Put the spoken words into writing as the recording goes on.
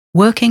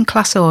Working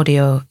Class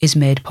Audio is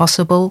made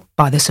possible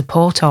by the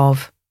support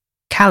of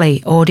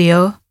Kali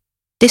Audio,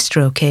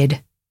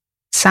 DistroKid,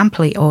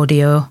 Sampley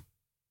Audio,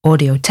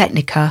 Audio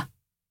Technica,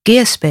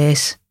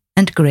 Gearspace,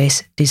 and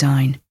Grace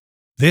Design.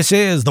 This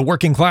is the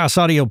Working Class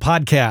Audio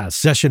Podcast,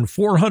 session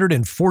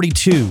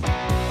 442.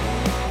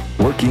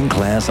 Working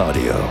Class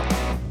Audio,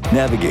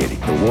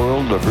 navigating the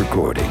world of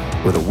recording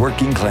with a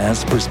working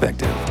class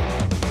perspective.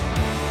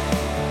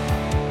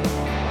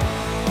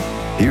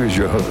 Here's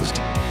your host,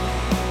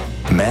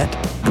 Matt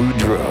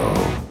Boudreau.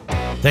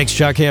 Thanks,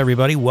 Chuck. Hey,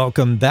 everybody.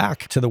 Welcome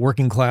back to the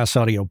Working Class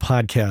Audio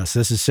Podcast.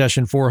 This is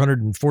session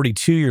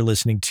 442 you're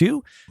listening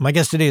to. My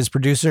guest today is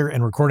producer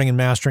and recording and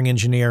mastering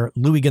engineer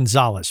Louie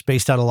Gonzalez,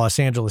 based out of Los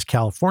Angeles,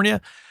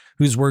 California,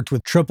 who's worked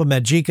with Tropa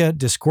Magica,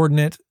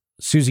 Discordant,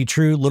 Susie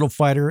True, Little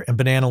Fighter, and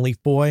Banana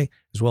Leaf Boy,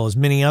 as well as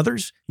many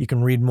others. You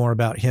can read more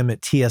about him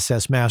at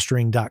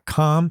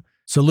tssmastering.com.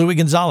 So Louie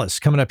Gonzalez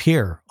coming up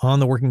here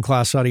on the Working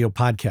Class Audio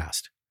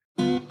Podcast.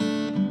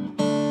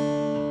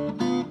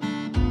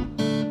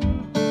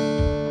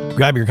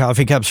 Grab your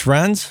coffee cups,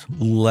 friends.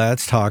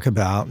 Let's talk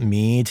about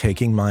me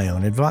taking my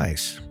own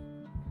advice.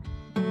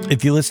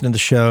 If you listen to the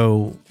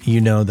show,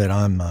 you know that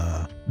I'm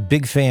a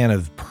big fan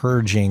of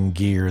purging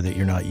gear that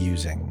you're not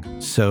using.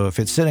 So if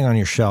it's sitting on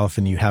your shelf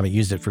and you haven't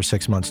used it for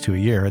 6 months to a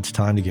year, it's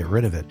time to get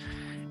rid of it.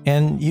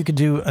 And you could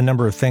do a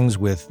number of things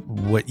with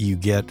what you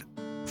get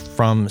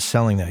from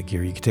selling that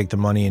gear. You could take the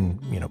money and,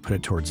 put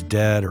it towards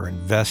debt or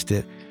invest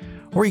it.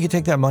 Or you could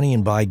take that money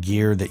and buy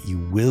gear that you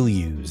will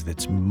use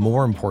that's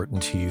more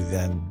important to you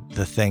than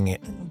the thing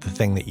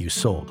that you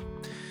sold.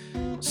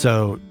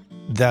 So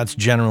that's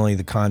generally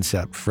the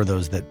concept for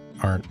those that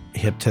aren't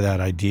hip to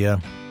that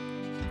idea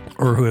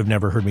or who have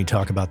never heard me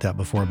talk about that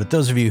before. But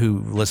those of you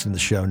who listen to the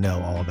show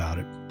know all about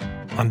it.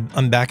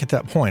 I'm back at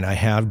that point. I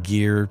have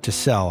gear to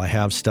sell. I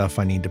have stuff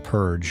I need to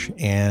purge.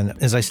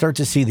 And as I start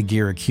to see the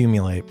gear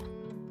accumulate,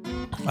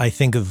 I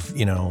think of,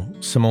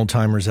 some old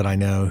timers that I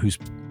know whose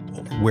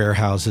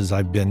warehouses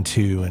I've been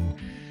to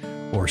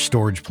or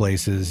storage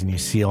places, and you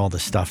see all the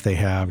stuff they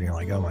have and you're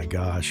like, oh my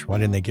gosh, why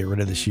didn't they get rid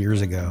of this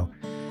years ago?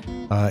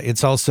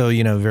 It's also,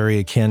 very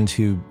akin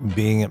to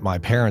being at my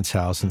parents'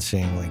 house and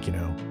seeing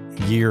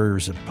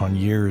years upon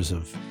years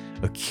of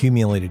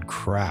accumulated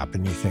crap.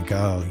 And you think,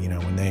 oh,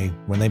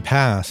 when they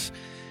pass,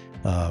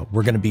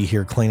 we're going to be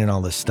here cleaning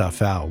all this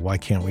stuff out. Why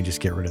can't we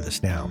just get rid of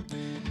this now?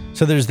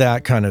 So there's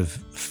that kind of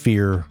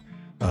fear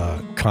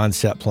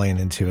concept playing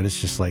into it. It's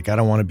just like, I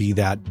don't want to be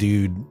that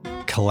dude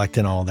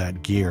collecting all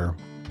that gear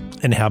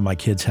and have my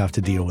kids have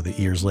to deal with it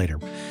years later.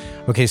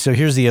 Okay, so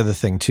here's the other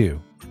thing too.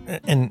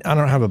 And I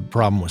don't have a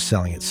problem with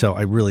selling it. So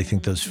I really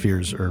think those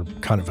fears are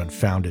kind of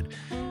unfounded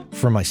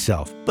for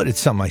myself, but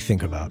it's something I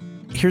think about.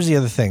 Here's the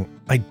other thing.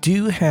 I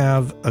do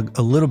have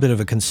a little bit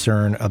of a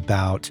concern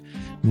about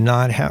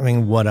not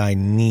having what I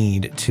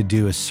need to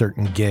do a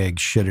certain gig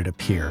should it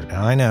appear.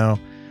 Now, I know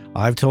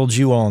I've told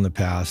you all in the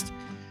past,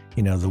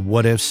 the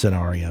what if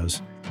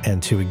scenarios,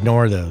 and to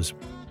ignore those.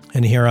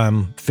 And here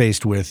I'm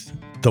faced with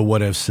the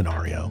what if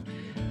scenario.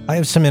 I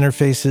have some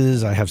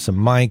interfaces, I have some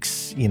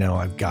mics,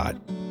 I've got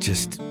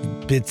just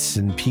bits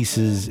and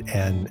pieces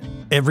and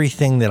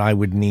everything that I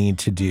would need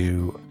to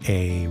do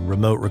a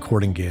remote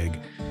recording gig.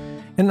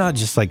 And not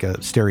just like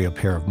a stereo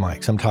pair of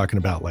mics. I'm talking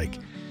about like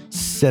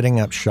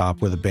setting up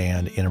shop with a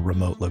band in a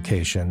remote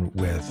location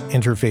with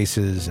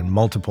interfaces and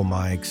multiple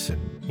mics and,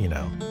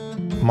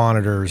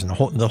 monitors and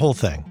the whole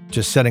thing,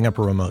 just setting up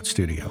a remote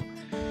studio.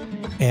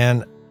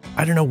 And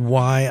I don't know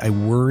why I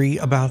worry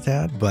about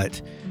that,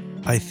 but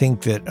I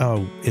think that,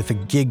 if a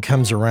gig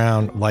comes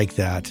around like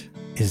that,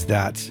 is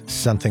that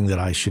something that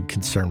I should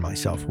concern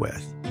myself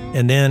with?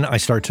 And then I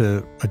start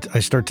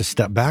to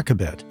step back a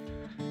bit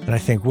and I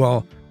think,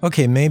 well,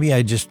 okay, maybe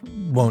I just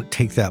won't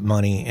take that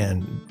money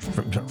and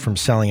from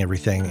selling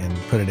everything and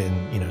put it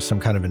in, some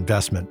kind of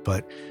investment,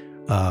 but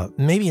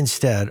maybe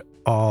instead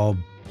I'll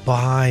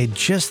buy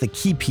just the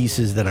key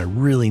pieces that I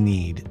really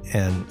need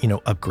and,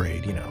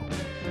 upgrade,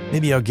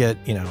 maybe I'll get,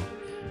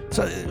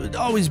 so it'd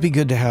always be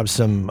good to have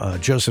some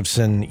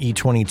Josephson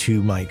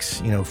E22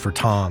 mics, for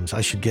toms. I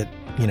should get,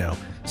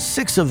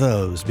 6 of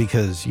those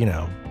because,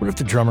 what if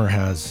the drummer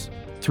has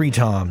 3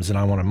 toms and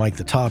I want to mic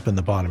the top and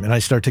the bottom? And I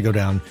start to go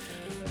down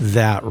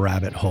that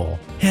rabbit hole.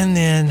 And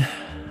then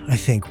I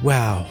think,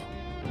 wow,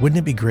 wouldn't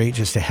it be great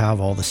just to have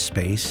all the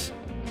space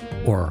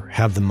or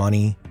have the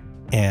money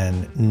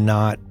and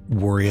not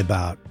worry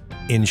about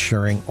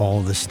insuring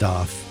all the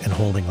stuff and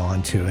holding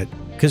on to it?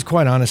 Because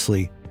quite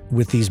honestly,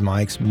 with these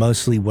mics,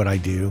 mostly what I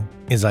do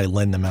is I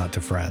lend them out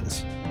to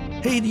friends.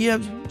 Hey, do you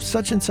have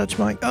such and such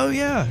mic? Oh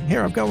yeah,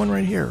 here, I've got one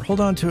right here.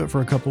 Hold on to it for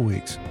a couple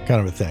weeks,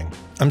 kind of a thing.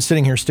 I'm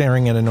sitting here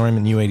staring at a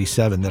Neumann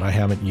U87 that I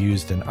haven't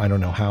used in I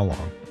don't know how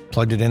long.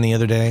 Plugged it in the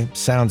other day.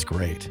 Sounds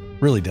great.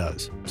 Really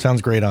does.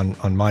 Sounds great on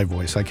my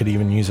voice. I could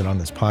even use it on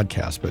this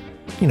podcast, but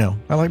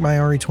I like my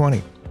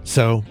RE20.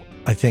 So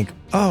I think,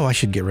 oh, I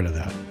should get rid of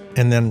that.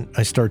 And then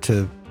I start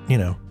to,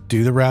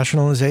 do the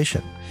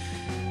rationalization.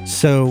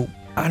 So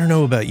I don't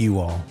know about you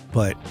all,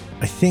 but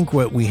I think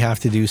what we have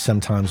to do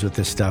sometimes with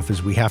this stuff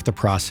is we have to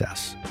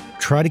process.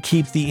 try to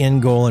keep the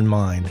end goal in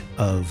mind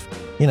of,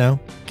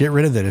 get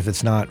rid of it if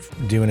it's not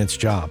doing its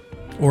job.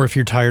 Or if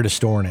you're tired of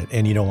storing it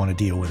and you don't want to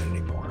deal with it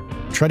anymore.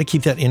 Try to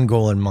keep that end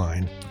goal in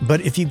mind.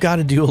 But if you've got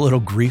to do a little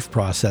grief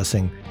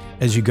processing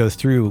as you go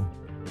through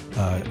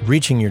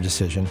reaching your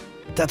decision,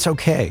 that's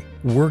okay.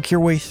 Work your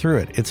way through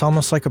it. It's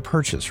almost like a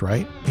purchase,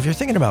 right? If you're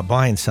thinking about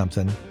buying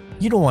something,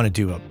 you don't want to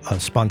do a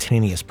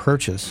spontaneous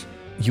purchase.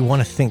 You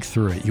want to think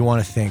through it. You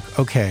want to think,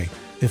 okay,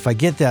 if I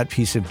get that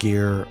piece of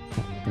gear,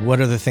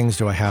 what other things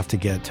do I have to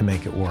get to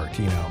make it work?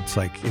 It's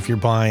like if you're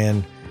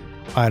buying,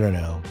 I don't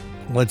know,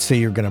 let's say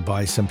you're going to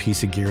buy some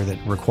piece of gear that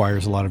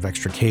requires a lot of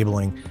extra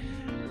cabling.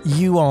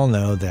 You all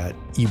know that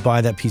you buy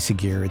that piece of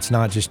gear.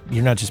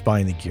 You're not just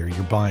buying the gear,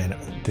 you're buying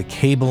the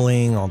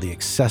cabling, all the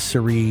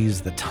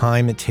accessories, the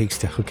time it takes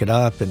to hook it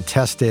up and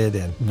test it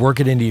and work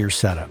it into your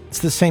setup. It's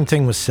the same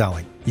thing with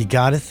selling. You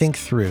got to think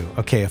through,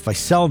 okay, if I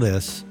sell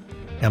this,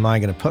 am I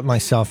going to put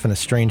myself in a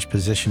strange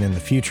position in the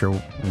future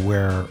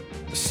where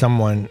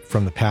someone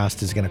from the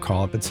past is going to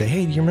call up and say,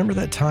 hey, do you remember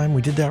that time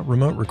we did that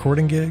remote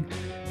recording gig?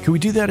 Can we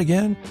do that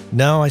again?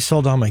 No, I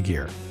sold all my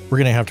gear. We're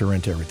going to have to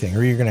rent everything,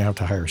 or you're going to have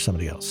to hire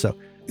somebody else. So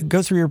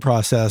go through your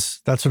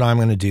process. That's what I'm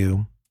going to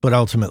do. But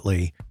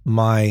ultimately,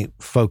 my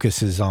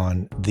focus is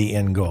on the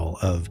end goal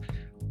of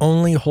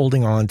only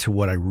holding on to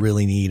what I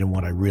really need and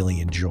what I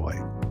really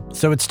enjoy.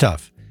 So it's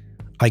tough.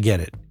 I get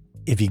it.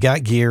 If you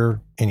got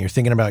gear and you're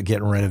thinking about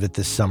getting rid of it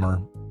this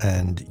summer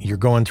and you're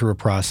going through a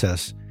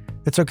process,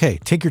 it's okay.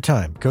 Take your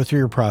time. Go through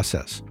your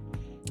process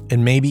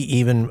and maybe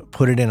even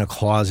put it in a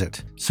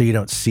closet so you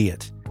don't see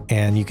it.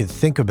 And you could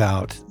think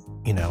about,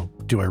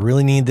 do I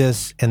really need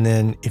this? And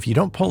then if you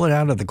don't pull it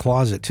out of the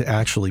closet to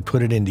actually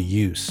put it into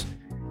use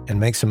and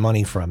make some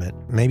money from it,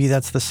 maybe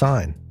that's the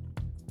sign.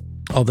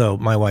 Although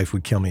my wife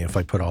would kill me if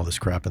I put all this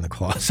crap in the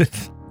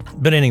closet.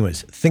 But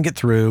anyways, think it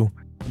through.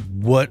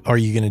 What are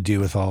you going to do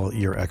with all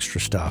your extra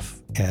stuff?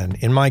 And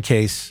in my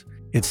case,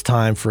 it's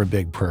time for a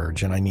big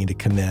purge and I need to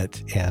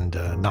commit and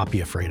not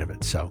be afraid of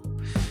it. So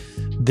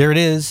there it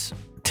is,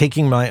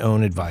 taking my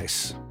own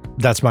advice.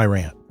 That's my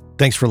rant.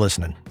 Thanks for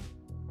listening.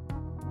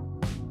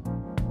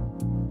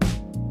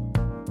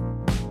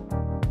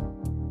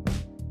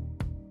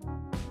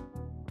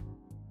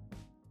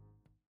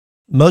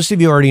 Most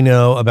of you already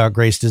know about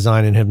Grace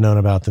Design and have known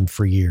about them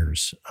for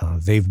years.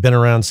 They've been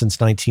around since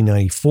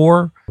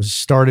 1994. It was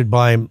started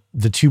by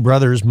the two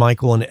brothers,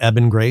 Michael and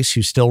Eben Grace,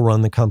 who still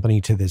run the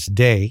company to this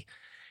day.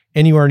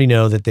 And you already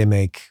know that they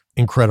make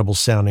incredible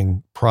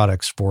sounding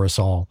products for us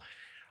all.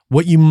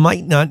 What you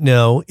might not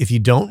know if you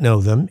don't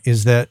know them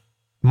is that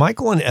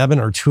Michael and Eben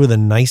are two of the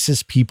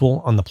nicest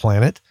people on the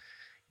planet,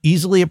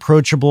 easily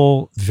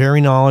approachable, very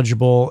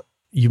knowledgeable.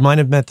 You might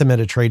have met them at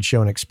a trade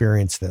show and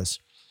experienced this.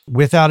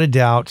 Without a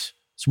doubt,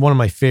 it's one of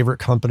my favorite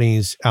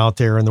companies out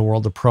there in the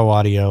world of pro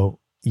audio.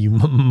 You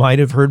might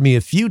have heard me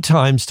a few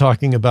times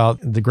talking about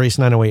the Grace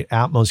 908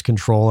 Atmos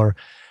controller.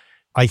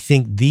 I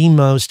think the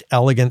most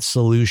elegant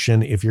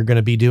solution, if you're going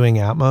to be doing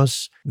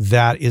Atmos,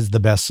 that is the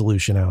best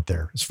solution out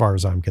there, as far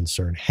as I'm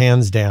concerned,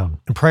 hands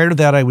down. And prior to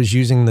that, I was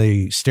using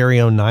the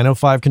Stereo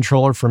 905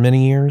 controller for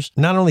many years.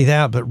 Not only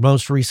that, but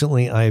most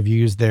recently, I've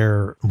used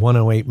their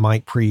 108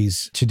 mic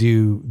pre's to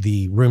do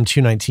the Room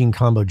 219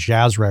 combo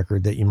jazz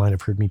record that you might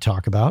have heard me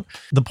talk about.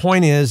 The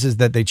point is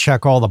that they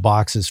check all the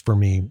boxes for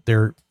me.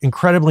 They're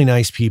incredibly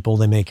nice people.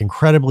 They make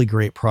incredibly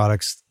great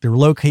products. They're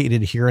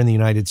located here in the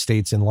United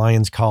States in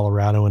Lyons,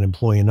 Colorado, and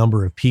employ a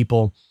number of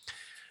people.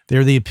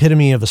 They're the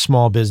epitome of a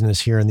small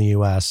business here in the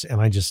US, and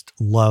I just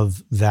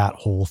love that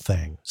whole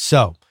thing.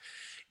 So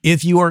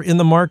if you are in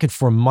the market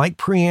for mic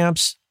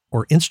preamps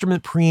or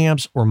instrument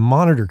preamps or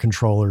monitor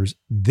controllers,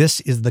 this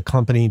is the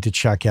company to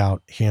check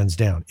out, hands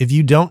down. If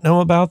you don't know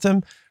about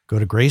them, go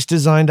to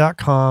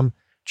gracedesign.com,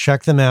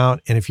 check them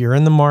out. And if you're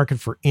in the market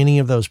for any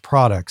of those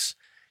products,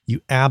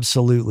 you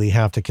absolutely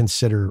have to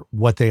consider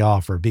what they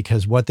offer,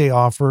 because what they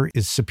offer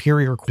is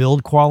superior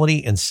build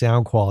quality and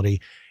sound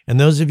quality. And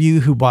those of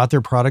you who bought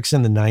their products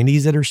in the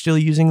 90s that are still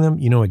using them,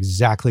 you know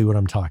exactly what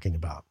I'm talking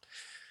about.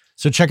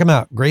 So check them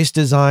out,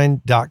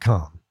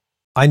 gracedesign.com.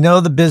 I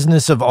know the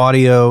business of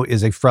audio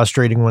is a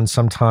frustrating one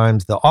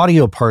sometimes. The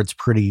audio part's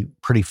pretty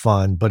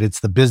fun, but it's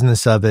the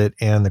business of it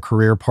and the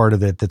career part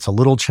of it that's a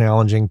little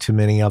challenging to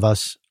many of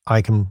us.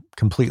 I can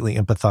completely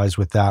empathize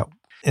with that.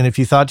 And if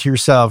you thought to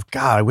yourself,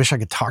 God, I wish I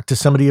could talk to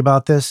somebody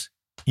about this,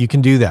 you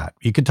can do that.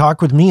 You could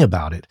talk with me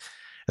about it.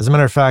 As a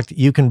matter of fact,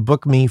 you can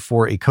book me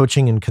for a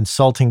coaching and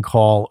consulting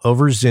call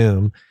over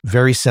Zoom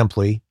very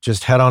simply.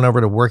 Just head on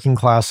over to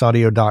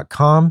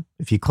workingclassaudio.com.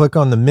 If you click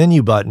on the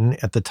menu button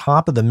at the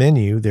top of the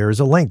menu, there is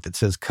a link that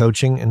says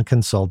Coaching and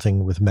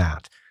Consulting with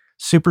Matt.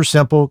 Super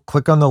simple.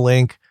 Click on the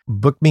link,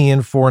 book me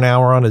in for an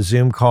hour on a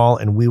Zoom call,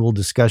 and we will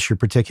discuss your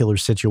particular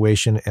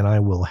situation, and I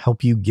will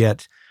help you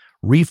get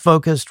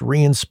refocused,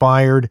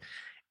 re-inspired,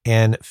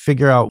 and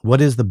figure out what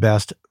is the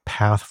best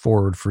path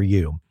forward for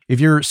you. If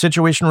your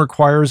situation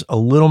requires a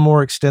little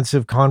more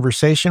extensive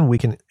conversation, we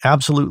can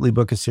absolutely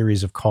book a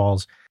series of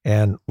calls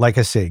and, like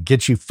I say,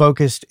 get you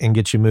focused and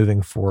get you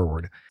moving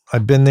forward.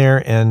 I've been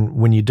there, and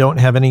when you don't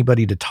have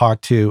anybody to talk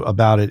to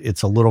about it,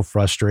 it's a little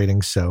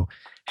frustrating. So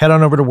Head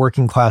on over to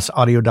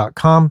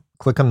workingclassaudio.com,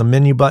 click on the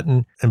menu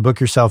button, and book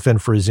yourself in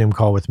for a Zoom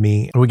call with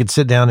me. And we can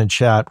sit down and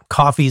chat,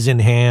 coffees in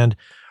hand,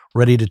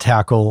 ready to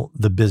tackle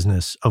the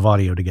business of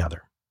audio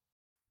together.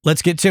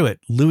 Let's get to it.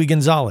 Louie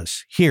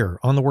Gonzalez here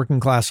on the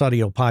Working Class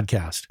Audio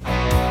Podcast.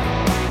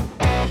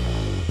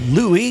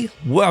 Louie,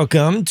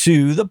 welcome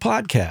to the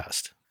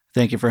podcast.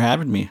 Thank you for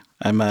having me.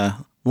 I'm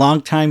a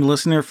long-time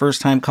listener,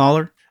 first-time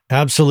caller.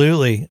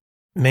 Absolutely.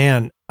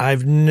 Man,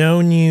 I've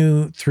known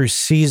you through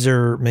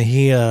Cesar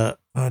Mejia.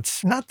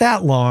 It's not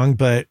that long,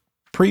 but...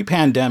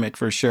 Pre-pandemic,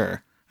 for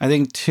sure. I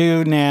think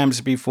 2 NAMs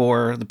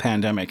before the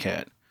pandemic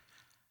hit.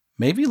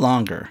 Maybe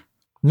longer.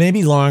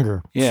 Maybe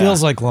longer. Yeah.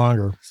 Feels like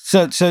longer.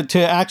 So to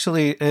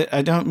actually,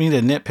 I don't mean to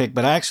nitpick,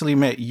 but I actually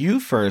met you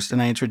first,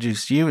 and I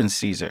introduced you and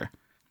Cesar.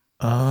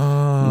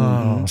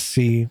 Oh,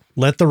 see,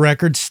 let the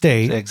record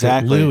state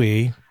exactly. that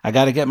Louie... I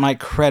got to get my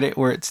credit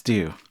where it's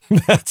due.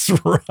 That's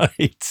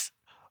right.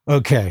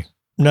 Okay.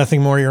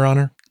 Nothing more, Your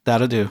Honor?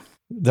 That'll do.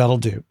 That'll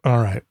do. All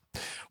right.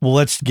 Well,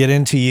 let's get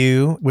into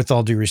you with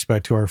all due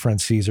respect to our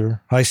friend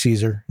Cesar. Hi,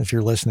 Cesar, if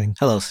you're listening.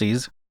 Hello,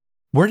 Cesar.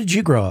 Where did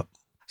you grow up?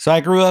 So I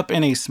grew up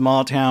in a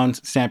small town,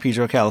 San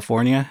Pedro,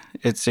 California.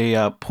 It's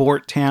a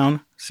port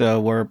town, so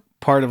we're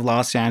part of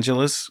Los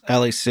Angeles,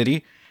 LA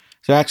City.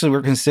 So actually,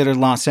 we're considered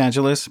Los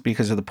Angeles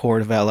because of the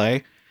port of LA.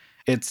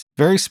 It's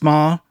very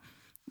small.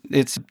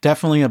 It's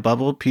definitely a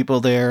bubble. People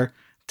there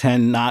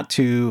tend not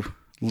to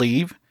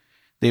leave.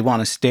 They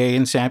want to stay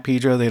in San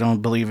Pedro. They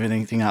don't believe in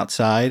anything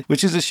outside,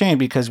 which is a shame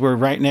because we're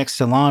right next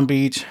to Long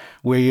Beach.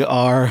 We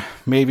are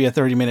maybe a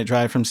 30-minute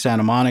drive from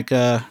Santa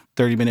Monica,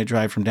 30-minute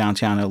drive from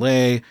downtown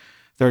LA,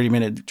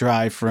 30-minute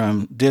drive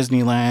from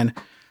Disneyland.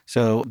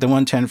 So the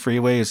 110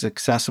 freeway is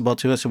accessible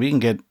to us, so we can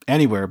get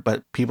anywhere,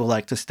 but people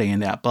like to stay in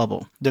that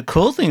bubble. The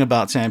cool thing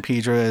about San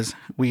Pedro is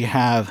we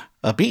have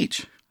a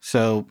beach.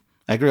 So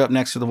I grew up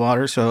next to the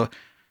water. So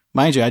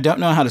mind you, I don't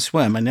know how to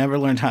swim. I never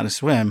learned how to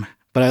swim,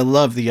 but I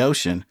love the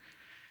ocean.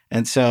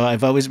 And so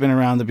I've always been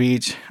around the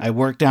beach. I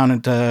worked down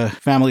at the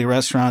family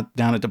restaurant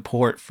down at the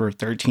port for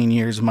 13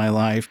 years of my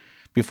life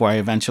before I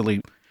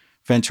eventually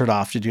ventured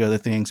off to do other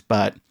things.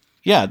 But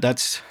yeah,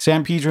 that's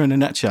San Pedro in a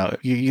nutshell.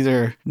 You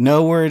either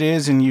know where it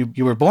is and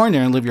you were born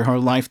there and live your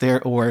whole life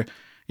there, or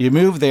you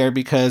moved there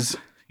because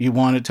you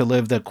wanted to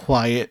live the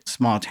quiet,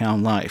 small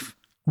town life.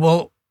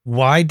 Well,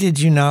 why did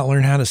you not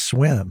learn how to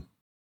swim?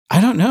 I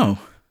don't know.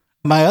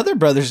 My other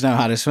brothers know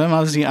how to swim.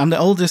 I'm the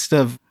oldest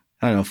of,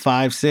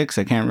 5, 6.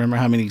 I can't remember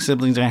how many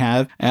siblings I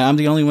have. And I'm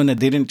the only one that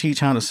didn't teach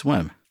how to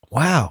swim.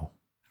 Wow.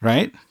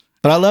 Right?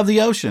 But I love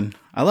the ocean.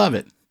 I love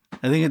it.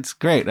 I think it's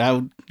great.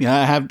 I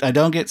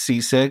don't get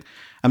seasick.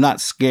 I'm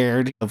not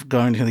scared of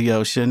going to the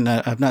ocean.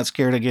 I'm not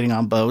scared of getting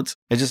on boats.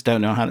 I just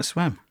don't know how to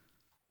swim.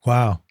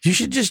 Wow. You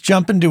should just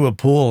jump into a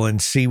pool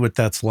and see what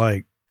that's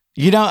like.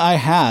 I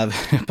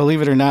have,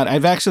 believe it or not.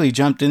 I've actually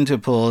jumped into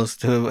pools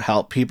to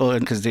help people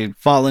because they've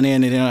fallen in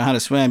and they don't know how to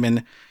swim.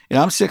 And,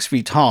 I'm 6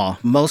 feet tall.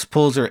 Most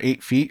pools are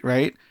 8 feet,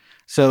 right?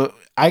 So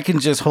I can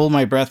just hold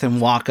my breath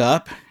and walk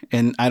up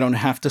and I don't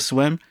have to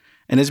swim.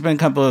 And there's been a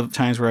couple of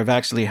times where I've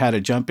actually had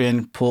to jump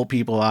in, pull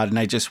people out, and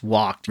I just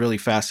walked really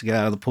fast to get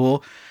out of the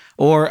pool.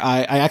 Or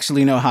I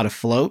actually know how to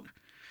float.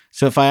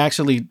 So if I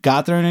actually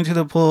got thrown into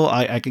the pool,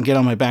 I can get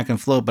on my back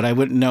and float, but I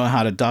wouldn't know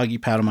how to doggy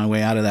paddle my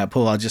way out of that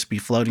pool. I'll just be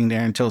floating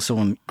there until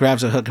someone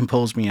grabs a hook and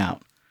pulls me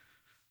out.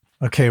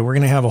 Okay, we're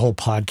going to have a whole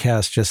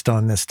podcast just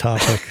on this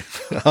topic.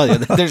 Oh yeah,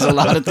 there's a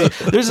lot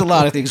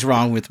of things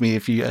wrong with me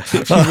if you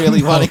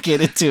really want to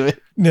get into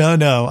it.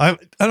 No. I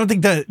don't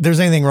think that there's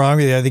anything wrong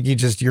with you. I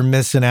think you're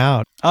missing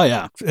out. Oh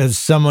yeah. As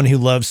someone who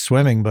loves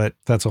swimming, but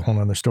that's a whole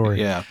nother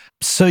story. Yeah.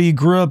 So you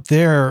grew up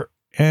there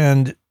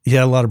and you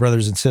had a lot of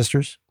brothers and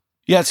sisters?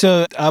 Yeah,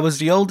 so I was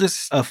the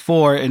oldest of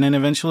 4, and then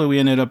eventually we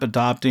ended up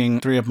adopting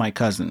 3 of my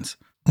cousins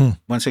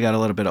once I got a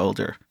little bit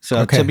older.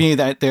 So to me,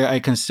 I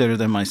consider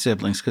them my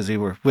siblings because they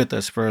were with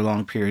us for a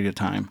long period of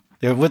time.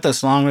 They were with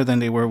us longer than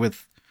they were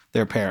with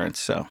their parents.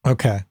 So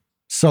okay,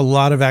 so a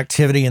lot of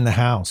activity in the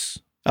house.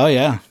 Oh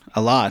yeah,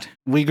 a lot.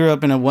 We grew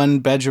up in a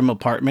 1-bedroom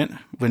apartment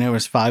when there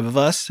was 5 of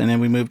us, and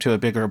then we moved to a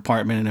bigger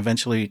apartment and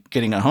eventually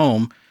getting a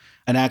home.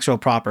 An actual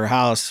proper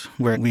house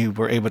where we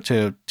were able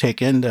to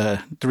take in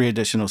the 3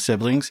 additional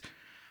siblings.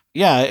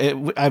 Yeah,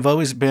 I've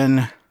always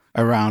been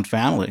around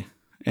family,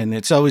 and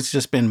it's always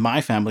just been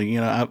my family.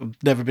 I've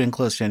never been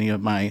close to any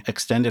of my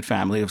extended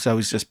family. It's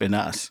always just been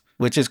us,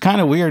 which is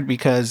kind of weird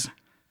because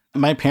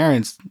my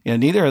parents,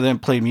 neither of them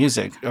play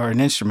music or an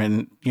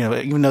instrument,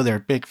 even though they're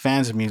big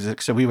fans of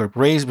music. So we were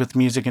raised with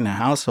music in the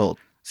household.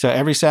 So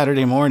every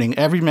Saturday morning,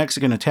 every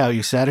Mexican will tell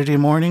you, Saturday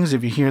mornings,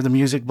 if you hear the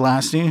music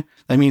blasting,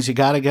 that means you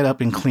got to get up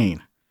and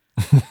clean.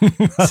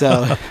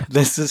 So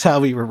this is how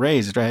we were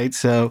raised, right?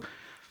 So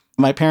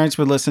my parents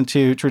would listen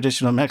to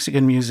traditional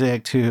Mexican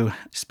music, to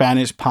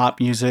Spanish pop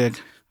music.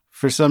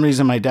 For some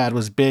reason, my dad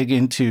was big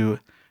into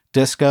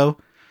disco.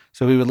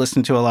 So we would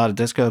listen to a lot of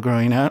disco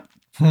growing up.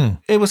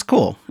 It was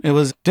cool. It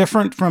was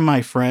different from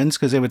my friends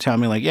because they would tell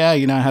me like, yeah,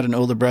 I had an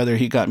older brother.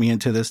 He got me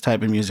into this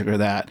type of music or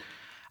that.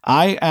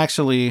 I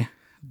actually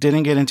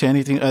didn't get into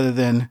anything other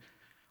than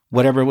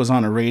whatever was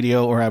on a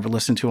radio or I would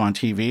listen to on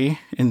TV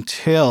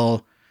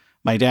until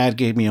my dad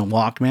gave me a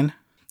Walkman.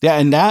 Yeah,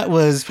 and that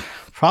was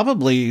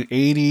probably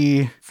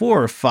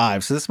 84 or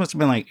 5. So this must have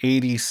been like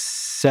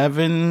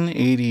 87,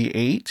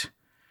 88.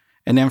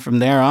 And then from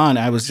there on,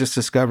 I was just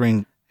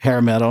discovering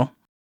hair metal,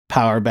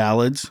 power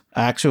ballads,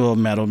 actual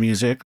metal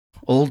music,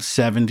 old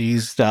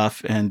 70s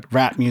stuff, and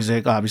rap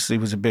music obviously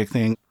was a big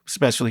thing,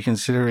 especially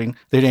considering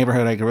the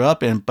neighborhood I grew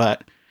up in.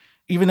 But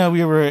even though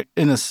we were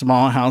in a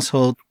small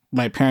household,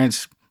 my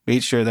parents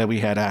made sure that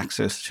we had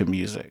access to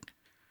music,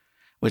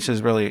 which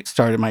has really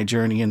started my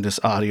journey in this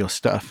audio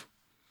stuff.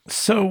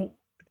 So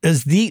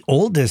as the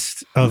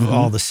oldest of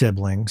all the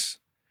siblings,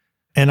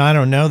 and I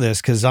don't know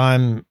this because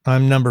I'm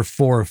number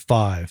 4 of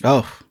 5.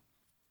 Oh,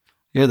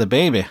 you're the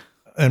baby.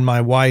 And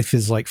my wife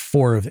is like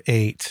 4 of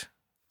 8.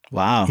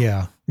 Wow.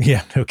 Yeah.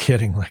 Yeah. No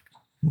kidding. Like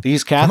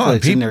these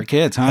Catholics and their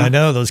kids, huh? I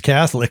know those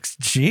Catholics.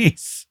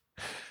 Jeez.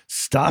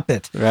 Stop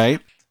it. Right.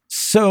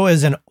 So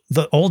as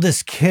the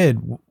oldest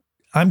kid,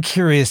 I'm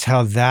curious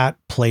how that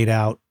played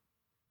out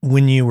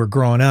when you were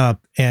growing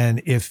up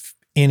and if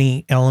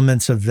any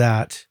elements of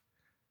that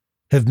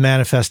have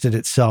manifested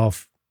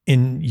itself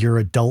in your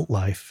adult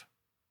life.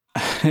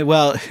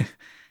 Well,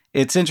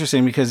 it's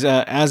interesting because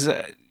as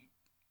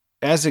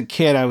a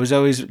kid, I was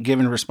always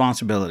given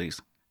responsibilities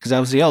because I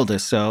was the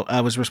oldest. So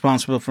I was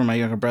responsible for my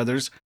younger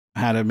brothers,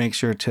 how to make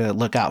sure to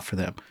look out for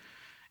them.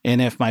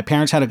 And if my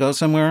parents had to go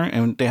somewhere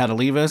and they had to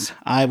leave us,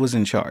 I was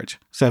in charge.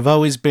 So I've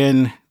always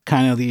been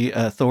kind of the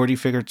authority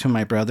figure to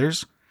my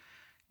brothers.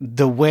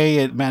 The way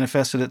it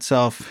manifested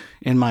itself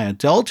in my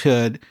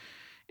adulthood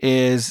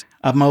is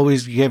I'm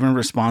always given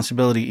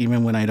responsibility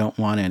even when I don't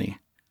want any.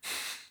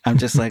 I'm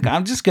just like,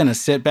 I'm just going to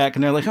sit back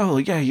and they're like, oh,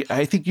 yeah,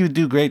 I think you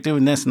do great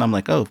doing this. And I'm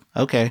like, oh,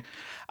 okay.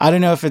 I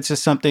don't know if it's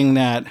just something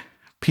that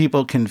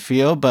people can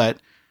feel, but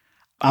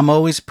I'm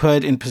always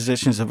put in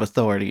positions of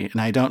authority and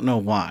I don't know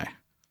why.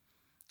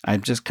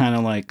 I'm just kind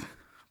of like,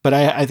 but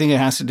I think it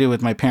has to do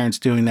with my parents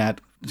doing that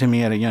to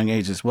me at a young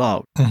age as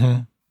well.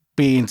 Mm-hmm.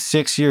 Being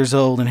 6 years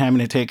old and having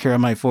to take care of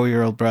my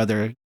 4-year-old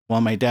brother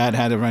while my dad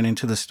had to run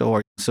into the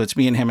store. So it's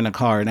me and him in a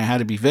car, and I had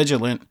to be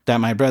vigilant that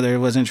my brother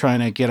wasn't trying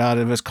to get out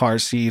of his car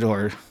seat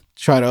or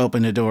try to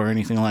open the door or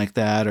anything like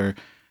that, or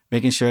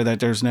making sure that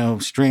there's no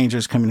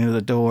strangers coming into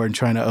the door and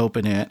trying to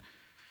open it.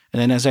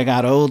 And then as I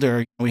got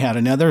older, we had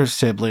another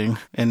sibling,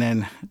 and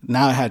then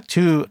now I had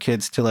 2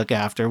 kids to look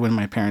after when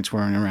my parents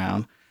weren't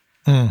around.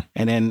 And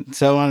then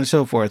so on and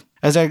so forth.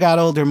 As I got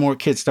older, more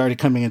kids started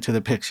coming into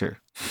the picture.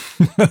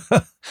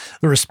 The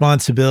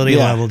responsibility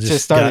level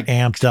just got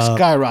amped up.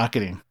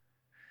 Skyrocketing.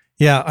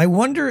 Yeah, I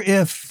wonder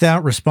if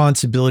that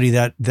responsibility,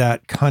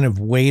 that kind of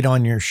weight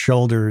on your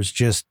shoulders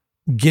just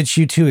gets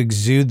you to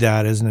exude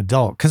that as an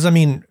adult. Because, I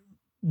mean,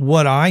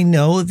 what I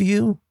know of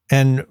you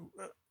and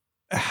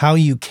how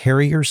you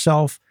carry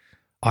yourself,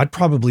 I'd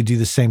probably do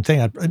the same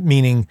thing.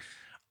 Meaning,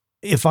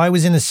 if I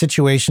was in a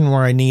situation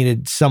where I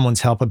needed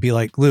someone's help, I'd be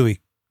like, Louie,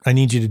 I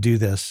need you to do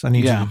this. I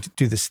need you to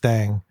do this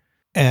thing.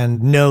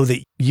 And know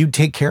that you'd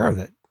take care of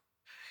it.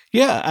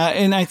 Yeah,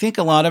 and I think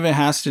a lot of it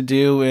has to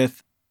do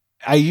with,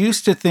 I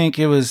used to think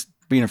it was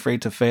being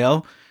afraid to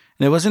fail.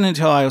 And it wasn't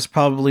until I was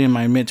probably in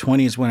my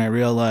mid-20s when I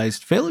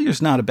realized failure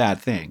is not a bad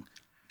thing.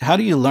 How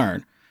do you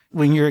learn?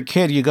 When you're a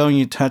kid, you go and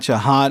you touch a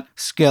hot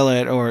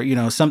skillet or,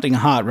 something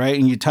hot, right?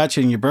 And you touch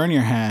it and you burn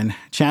your hand.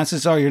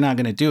 Chances are you're not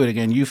going to do it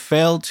again. You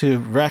failed to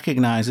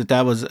recognize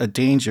that was a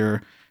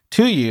danger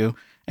to you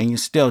and you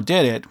still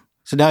did it.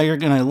 So now you're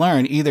going to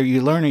learn. Either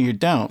you learn or you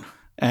don't.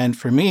 And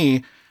for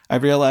me, I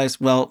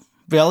realized, well,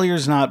 failure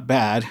is not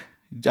bad.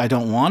 I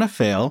don't want to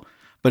fail.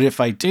 But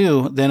if I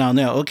do, then I'll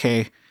know,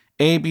 okay,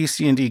 A, B,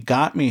 C, and D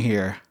got me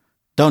here.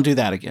 Don't do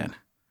that again.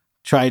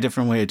 Try a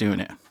different way of doing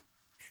it.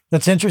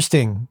 That's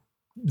interesting.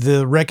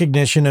 The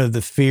recognition of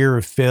the fear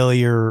of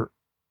failure,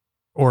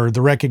 or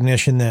the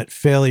recognition that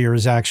failure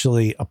is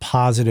actually a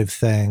positive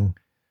thing,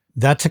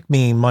 that took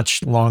me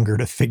much longer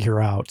to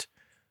figure out.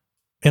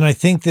 And I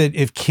think that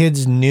if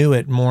kids knew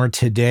it more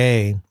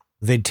today,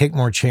 they'd take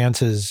more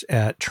chances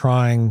at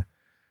trying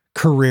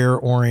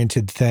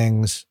career-oriented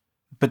things.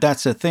 But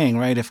that's the thing,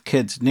 right? If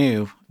kids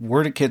knew,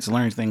 where do kids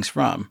learn things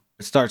from?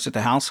 It starts at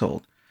the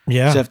household.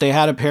 Yeah. So if they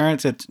had a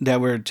parent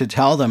that were to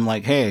tell them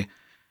like, hey,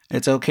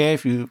 it's okay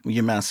if you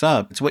mess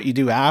up. It's what you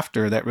do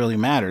after that really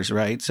matters,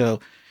 right? So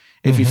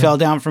if you fell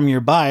down from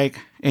your bike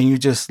and you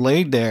just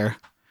laid there,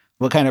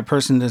 what kind of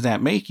person does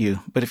that make you?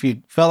 But if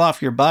you fell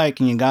off your bike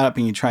and you got up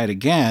and you tried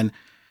again,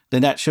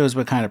 then that shows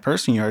what kind of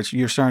person you are.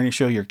 You're starting to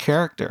show your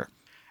character.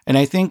 And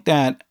I think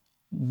that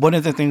one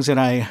of the things that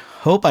I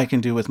hope I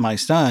can do with my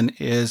son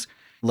is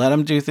let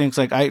him do things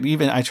like I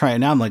try it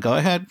now. I'm like, go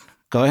ahead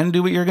and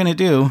do what you're going to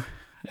do.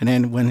 And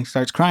then when he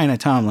starts crying, I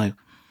tell him like,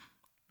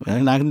 well,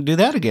 you're not going to do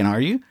that again,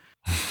 are you?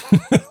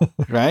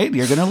 Right?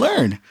 You're going to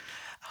learn,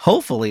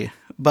 hopefully.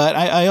 But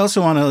I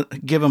also want to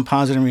give him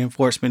positive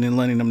reinforcement and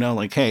letting them know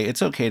like, hey,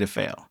 it's okay to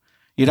fail.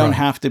 You don't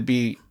have to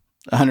be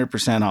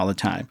 100% all the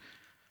time.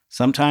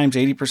 Sometimes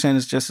 80%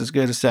 is just as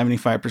good as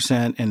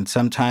 75%. And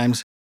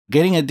sometimes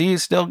getting a D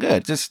is still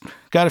good. Just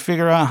got to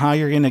figure out how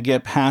you're going to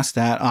get past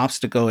that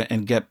obstacle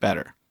and get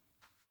better.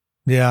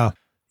 Yeah.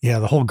 Yeah.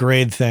 The whole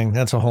grade thing,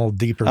 that's a whole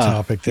deeper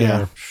topic there.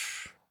 Yeah.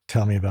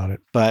 Tell me about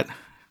it. But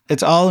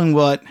it's all in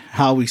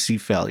how we see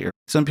failure.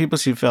 Some people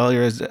see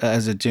failure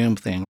as a doom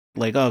thing.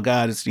 Like, oh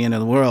God, it's the end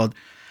of the world.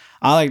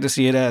 I like to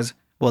see it as,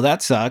 well,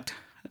 that sucked.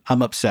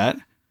 I'm upset.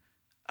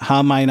 How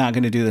am I not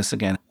going to do this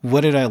again?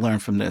 What did I learn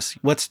from this?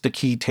 What's the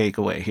key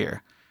takeaway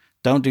here?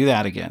 Don't do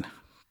that again.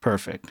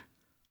 Perfect.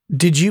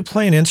 Did you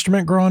play an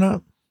instrument growing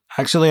up?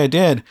 Actually, I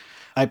did.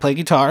 I play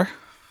guitar.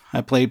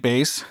 I play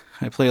bass.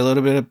 I play a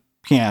little bit of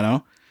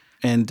piano.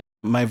 And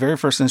my very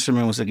first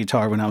instrument was a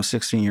guitar when I was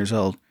 16 years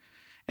old.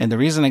 And the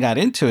reason I got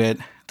into it,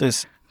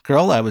 this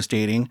girl I was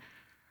dating,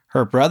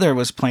 her brother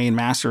was playing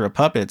Master of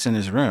Puppets in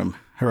his room,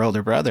 her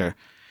older brother.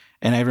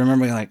 And I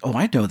remember like, oh,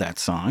 I know that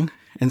song.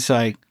 And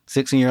so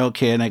 16-year-old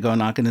kid, and I go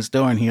knock on his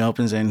door and he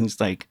opens it and he's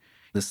like,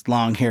 this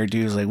long haired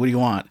dude's like, what do you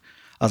want?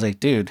 I was like,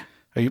 dude,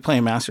 are you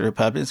playing Master of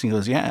Puppets? And he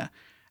goes, yeah.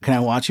 Can I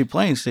watch you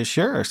play? And he said,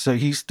 sure. So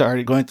he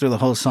started going through the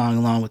whole song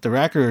along with the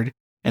record.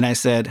 And I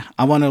said,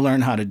 I want to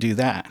learn how to do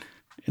that.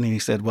 And he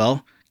said,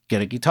 well,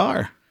 get a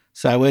guitar.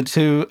 So I went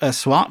to a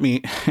swap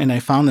meet and I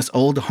found this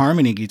old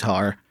Harmony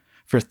guitar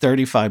for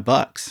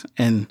 $35.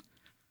 And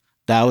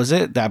that was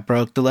it. That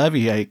broke the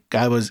levee.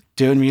 I was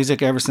doing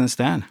music ever since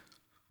then.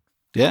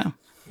 Yeah.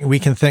 We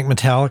can thank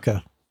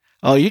Metallica.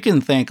 Oh, you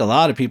can thank a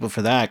lot of people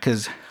for that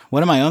because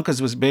one of my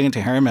uncles was big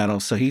into hair metal.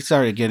 So he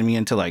started getting me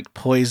into like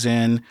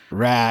Poison,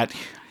 Rat,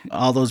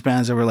 all those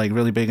bands that were like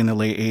really big in the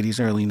late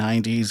 80s, early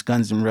 90s,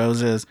 Guns N'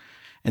 Roses.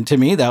 And to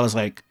me, that was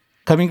like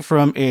coming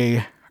from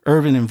a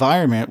urban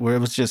environment where it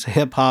was just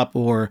hip hop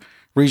or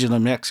regional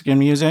Mexican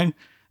music.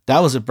 That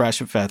was a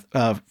breath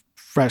of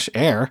fresh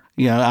air.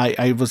 You know,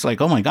 I was like,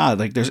 oh my God,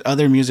 like there's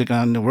other music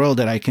on the world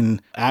that I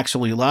can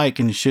actually like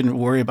and shouldn't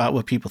worry about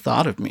what people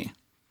thought of me.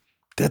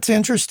 That's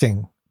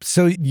interesting.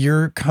 So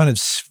your kind of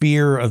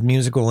sphere of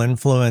musical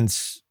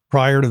influence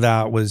prior to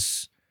that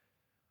was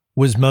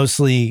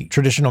mostly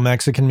traditional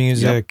Mexican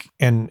music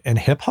and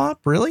hip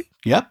hop, really?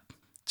 Yep.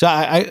 So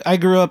I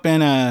grew up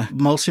in a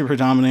mostly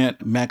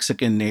predominant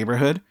Mexican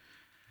neighborhood.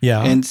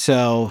 Yeah. And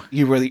so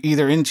you were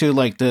either into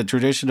like the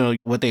traditional,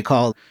 what they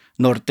call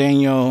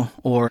norteño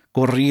or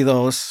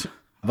corridos,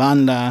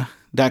 banda,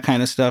 that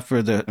kind of stuff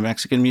for the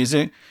Mexican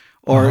music.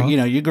 Or, you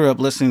know, you grew up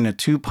listening to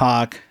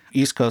Tupac,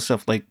 East Coast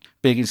stuff like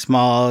Biggie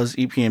Smalls,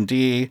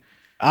 EPMD.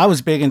 I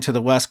was big into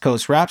the West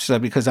Coast rap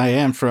stuff because I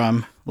am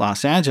from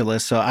Los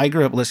Angeles. So I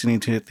grew up listening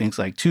to things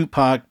like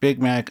Tupac,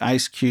 Big Mac,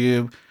 Ice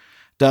Cube,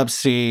 Dub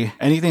C,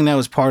 anything that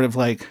was part of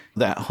like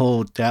that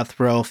whole death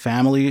row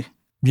family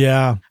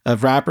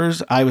of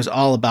rappers. I was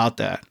all about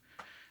that.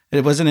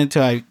 It wasn't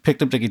until I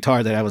picked up the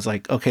guitar that I was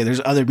like, okay,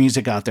 there's other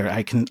music out there.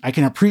 I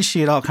can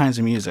appreciate all kinds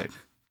of music.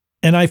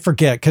 And I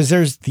forget because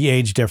there's the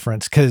age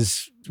difference.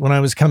 Because when I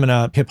was coming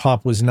up, hip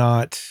hop was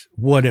not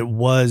what it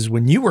was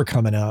when you were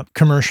coming up,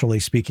 commercially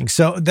speaking.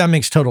 So that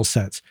makes total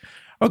sense.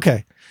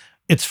 Okay.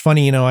 It's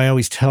funny, you know, I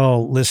always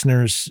tell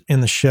listeners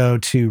in the show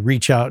to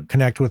reach out,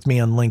 connect with me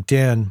on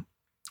LinkedIn.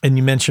 And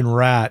you mentioned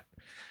Rat.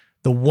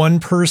 The one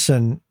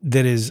person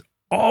that is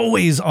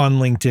always on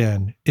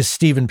LinkedIn is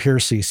Stephen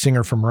Piercy,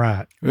 singer from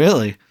Rat.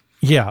 Really?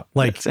 Yeah.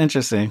 Like, it's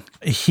interesting.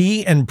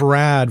 He and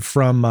Brad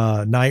from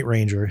Night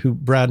Ranger,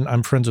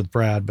 I'm friends with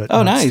Brad, but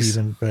not nice.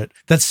 Steven, but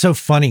that's so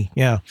funny.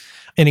 Yeah.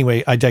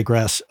 Anyway, I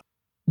digress.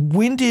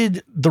 When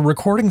did the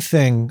recording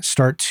thing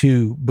start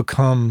to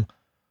become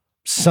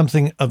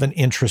something of an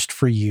interest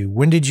for you?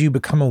 When did you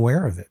become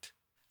aware of it?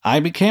 I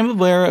became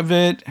aware of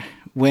it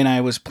when I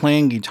was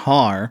playing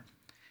guitar.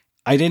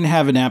 I didn't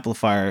have an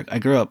amplifier. I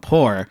grew up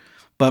poor,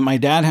 but my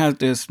dad had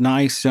this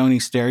nice Sony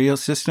stereo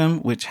system,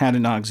 which had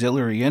an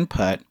auxiliary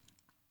input.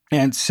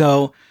 And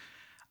so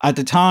at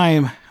the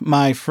time,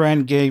 my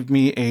friend gave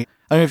me I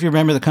don't know if you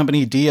remember the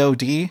company DOD.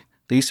 They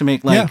used to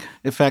make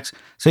effects.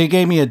 So he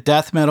gave me a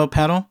death metal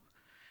pedal.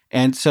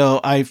 And so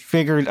I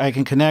figured I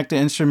can connect the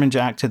instrument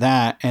jack to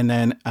that. And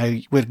then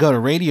I would go to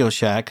Radio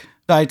Shack.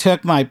 So I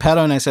took my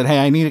pedal and I said, hey,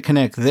 I need to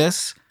connect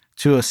this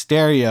to a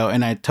stereo.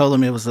 And I told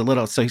him it was a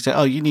little. So he said,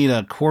 oh, you need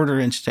a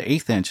 1/4 inch to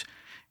 1/8 inch.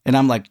 And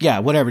I'm like, yeah,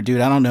 whatever,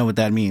 dude. I don't know what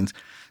that means.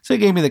 So he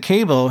gave me the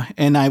cable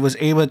and I was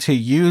able to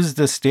use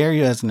the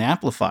stereo as an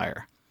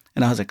amplifier.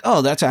 And I was like,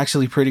 oh, that's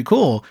actually pretty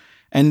cool.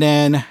 And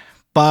then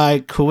by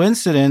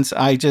coincidence,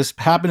 I just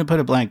happened to put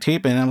a blank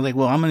tape in. And I was like,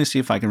 well, I'm going to see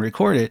if I can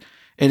record it.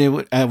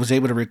 And I was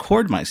able to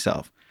record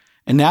myself.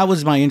 And that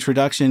was my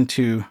introduction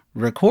to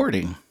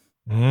recording.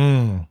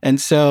 And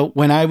so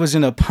when I was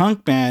in a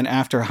punk band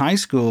after high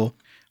school,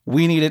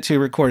 we needed to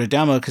record a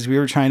demo because we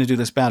were trying to do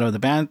this battle of the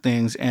band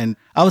things. And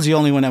I was the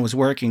only one that was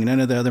working. None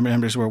of the other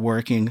members were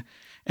working.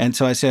 And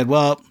so I said,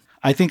 well,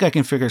 I think I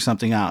can figure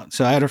something out.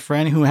 So I had a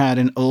friend who had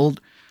an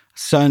old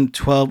Sun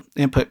 12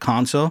 input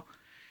console.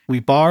 We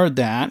borrowed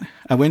that.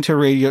 I went to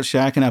Radio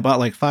Shack and I bought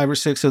like 5 or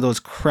 6 of those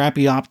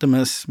crappy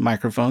Optimus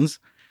microphones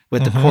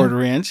with the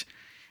 1/4 inch.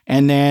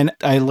 And then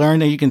I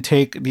learned that you can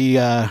take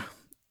the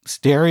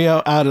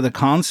stereo out of the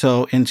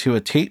console into a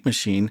tape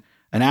machine,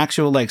 an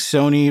actual like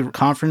Sony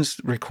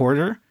conference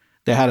recorder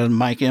that had a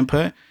mic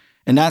input.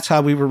 And that's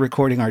how we were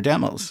recording our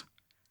demos.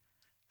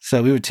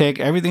 So we would take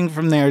everything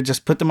from there,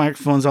 just put the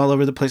microphones all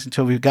over the place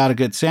until we got a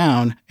good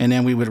sound, and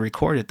then we would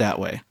record it that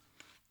way.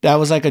 That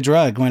was like a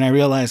drug when I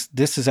realized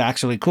this is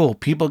actually cool.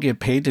 People get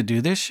paid to do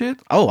this shit.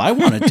 Oh, I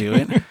want to do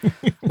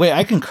it. Wait,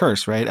 I can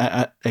curse, right?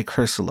 I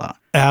curse a lot.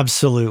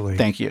 Absolutely.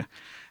 Thank you.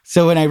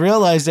 So when I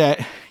realized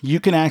that you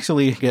can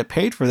actually get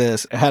paid for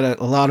this, I had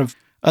a lot of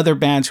other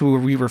bands who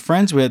we were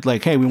friends with,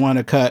 like, hey, we want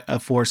to cut a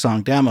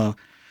 4-song demo.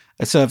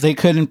 So if they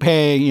couldn't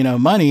pay,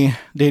 money,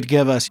 they'd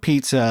give us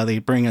pizza,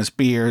 they'd bring us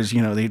beers,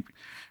 they'd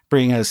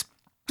bring us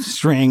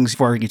strings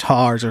for our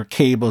guitars or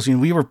cables.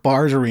 We were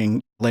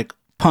bartering like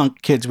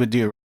punk kids would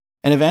do.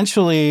 And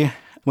eventually,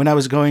 when I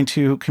was going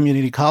to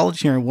community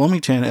college here in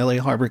Wilmington,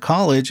 LA Harbor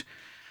College,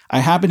 I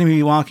happened to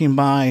be walking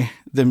by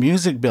the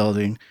music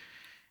building.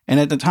 And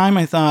at the time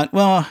I thought,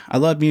 well, I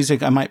love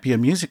music. I might be a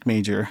music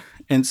major.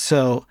 And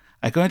so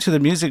I go into the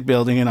music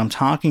building and I'm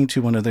talking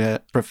to one of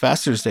the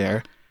professors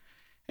there.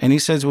 And he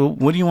says, well,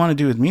 what do you want to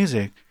do with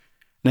music?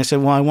 And I said,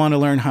 well, I want to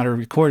learn how to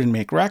record and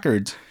make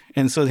records.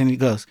 And so then he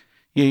goes,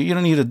 you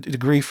don't need a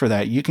degree for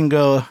that. You can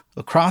go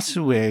across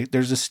the way.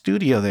 There's a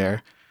studio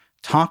there.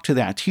 Talk to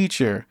that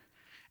teacher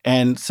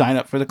and sign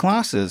up for the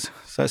classes.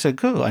 So I said,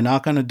 cool. I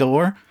knock on the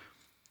door,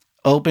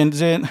 opens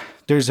it.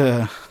 There's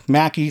a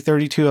Mackie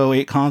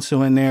 3208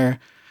 console in there,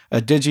 a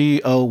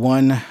Digi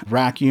 01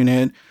 rack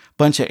unit,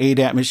 bunch of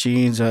ADAT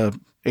machines, a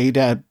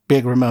ADAT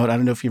big remote. I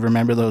don't know if you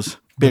remember those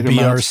big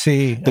remotes.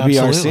 BRC. The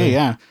Absolutely. BRC,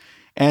 yeah.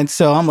 And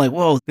so I'm like,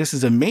 whoa, this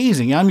is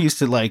amazing. I'm used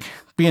to like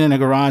being in a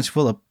garage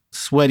full of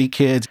sweaty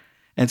kids.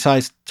 And so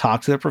I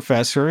talked to the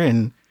professor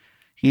and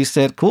he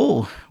said,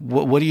 cool,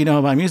 what do you know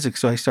about music?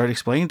 So I started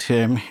explaining to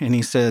him and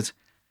he says,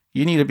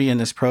 you need to be in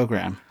this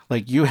program.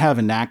 Like you have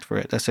a knack for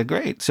it. I said,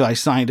 great. So I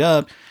signed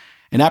up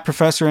and that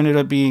professor ended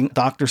up being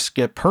Dr.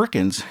 Skip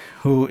Perkins,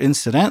 who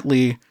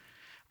incidentally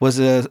was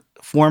a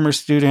former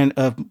student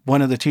of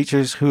one of the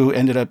teachers who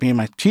ended up being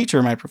my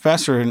teacher, my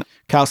professor in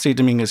Cal State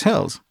Dominguez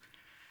Hills.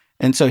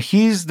 And so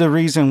he's the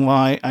reason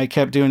why I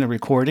kept doing the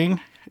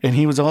recording. And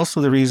he was also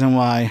the reason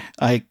why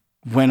I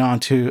went on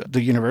to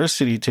the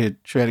university to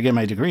try to get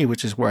my degree,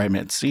 which is where I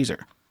met Caesar.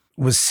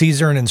 Was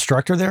Caesar an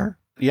instructor there?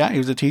 Yeah, he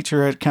was a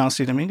teacher at Cal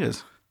State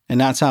Dominguez. And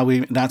that's how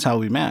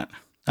we met.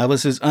 I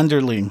was his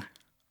underling,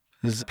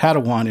 his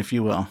Padawan, if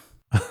you will.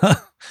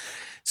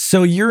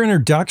 So your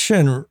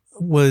introduction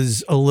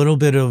was a little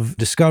bit of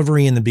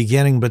discovery in the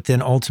beginning, but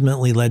then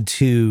ultimately led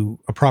to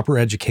a proper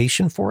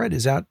education for it.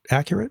 Is that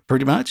accurate?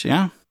 Pretty much,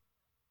 yeah.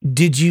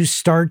 Did you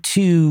start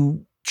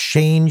to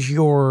change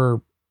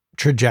your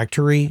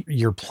trajectory,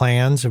 your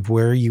plans of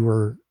where you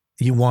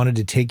wanted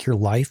to take your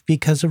life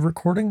because of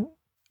recording?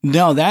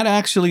 No, that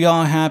actually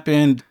all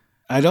happened,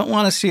 I don't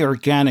want to say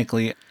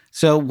organically.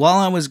 So while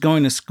I was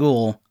going to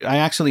school, I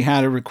actually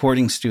had a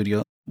recording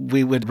studio.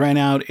 We would rent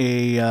out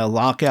a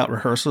lockout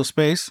rehearsal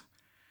space,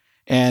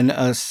 and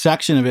a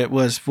section of it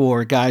was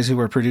for guys who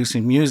were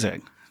producing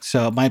music.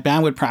 So my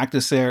band would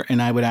practice there,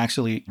 and I would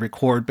actually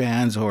record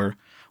bands or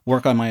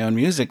work on my own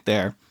music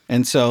there.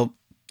 And so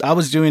I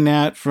was doing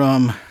that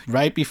from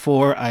right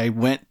before I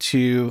went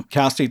to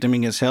Cal State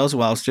Dominguez Hills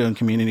while I was still in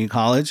community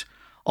college,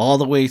 all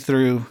the way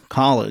through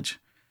college.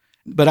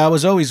 But I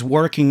was always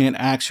working an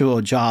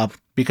actual job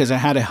because I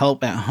had to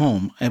help at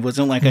home. It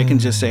wasn't like I can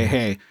just say,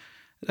 hey,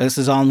 this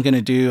is all I'm going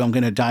to do. I'm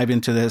going to dive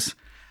into this.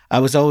 I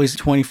was always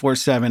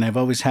 24/7. I've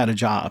always had a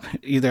job,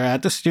 either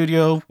at the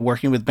studio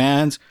working with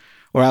bands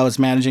or I was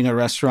managing a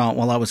restaurant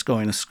while I was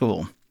going to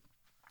school.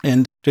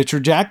 And the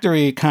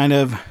trajectory kind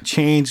of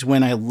changed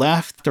when I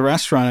left the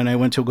restaurant and I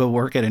went to go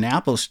work at an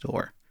Apple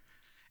store.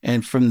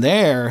 And from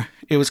there,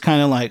 it was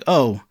kind of like,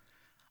 oh,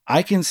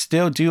 I can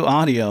still do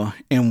audio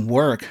and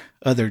work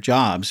other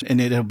jobs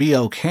and it'll be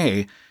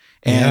okay.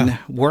 And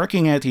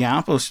working at the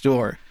Apple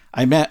store,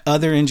 I met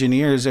other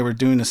engineers that were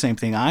doing the same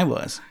thing I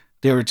was.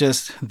 They were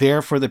just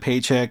there for the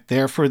paycheck,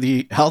 there for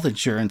the health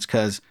insurance,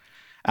 because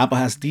Apple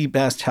has the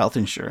best health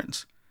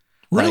insurance.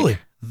 Really?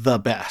 Like, the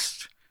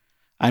best.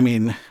 I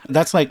mean,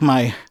 that's like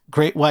my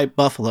great white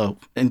buffalo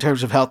in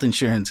terms of health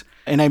insurance.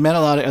 And I met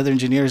a lot of other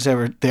engineers that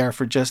were there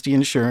for just the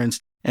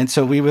insurance. And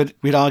so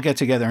we'd all get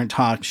together and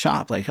talk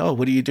shop, like, oh,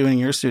 what are you doing in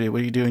your studio?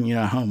 What are you doing,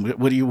 at home?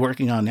 What are you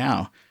working on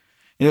now?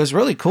 And it was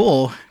really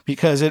cool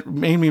because it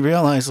made me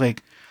realize,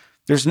 like,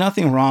 there's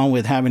nothing wrong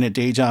with having a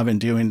day job and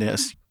doing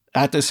this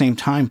at the same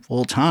time,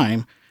 full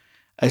time.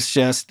 It's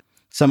just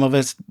some of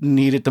us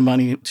needed the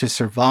money to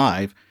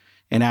survive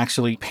and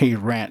actually pay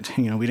rent.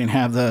 We didn't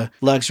have the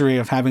luxury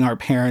of having our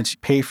parents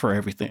pay for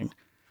everything.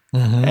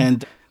 Mm-hmm.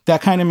 And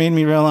that kind of made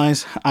me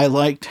realize I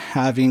liked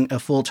having a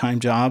full-time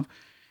job.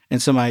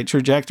 And so my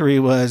trajectory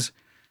was,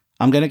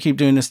 I'm going to keep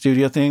doing the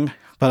studio thing,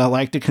 but I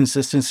like the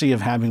consistency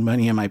of having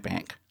money in my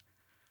bank.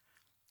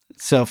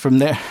 So from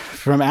there,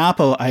 from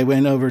Apple, I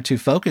went over to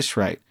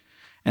Focusrite,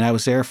 and I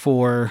was there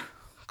for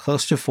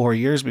close to 4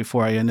 years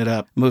before I ended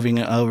up moving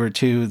over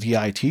to the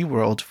IT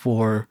world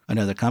for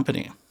another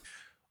company.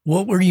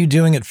 What were you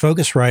doing at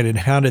Focusrite, and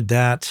how did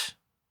that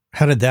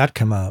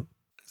come up?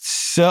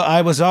 So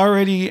I was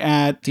already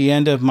at the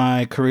end of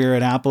my career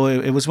at Apple.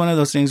 It was one of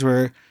those things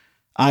where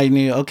I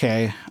knew,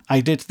 okay,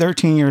 I did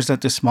 13 years at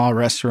this small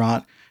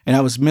restaurant and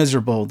I was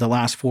miserable the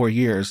last 4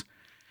 years.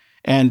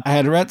 And I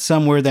had read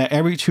somewhere that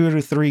every 2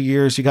 to 3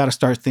 years, you got to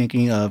start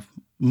thinking of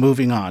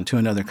moving on to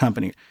another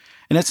company.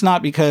 And it's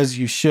not because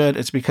you should,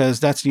 it's because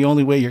that's the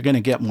only way you're going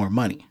to get more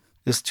money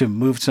is to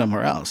move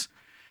somewhere else.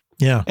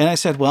 Yeah. And I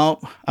said,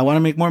 well, I want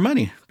to make more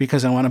money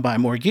because I want to buy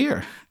more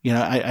gear.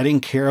 I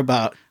didn't care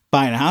about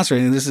buying a house or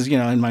anything. This is,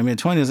 in my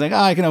mid-20s, like,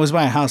 I can always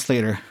buy a house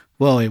later.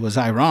 Well, was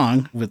I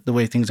wrong with the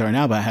way things are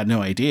now, but I had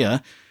no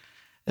idea.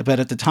 But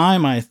at the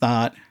time, I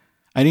thought,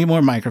 I need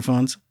more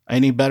microphones. I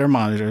need better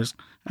monitors.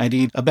 I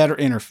need a better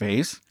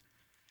interface.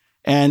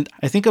 And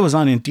I think I was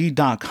on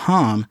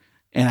Indeed.com,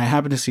 and I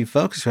happened to see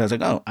Focusrite. I was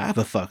like, oh, I have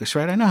a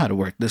Focusrite. I know how to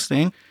work this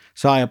thing.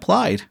 So I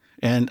applied,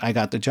 and I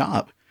got the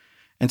job.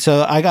 And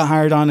so I got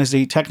hired on as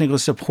a technical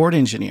support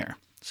engineer.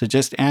 So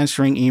just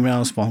answering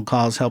emails, phone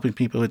calls, helping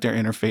people with their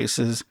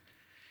interfaces.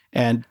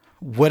 And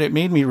what it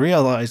made me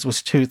realize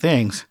was 2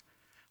 things.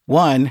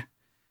 One,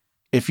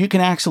 if you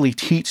can actually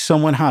teach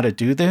someone how to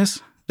do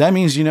this, that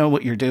means you know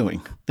what you're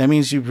doing. That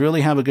means you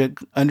really have a good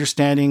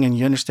understanding and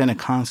you understand a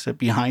concept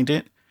behind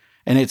it.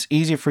 And it's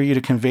easy for you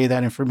to convey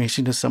that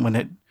information to someone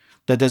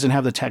that doesn't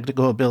have the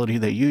technical ability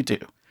that you do.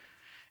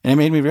 And it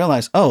made me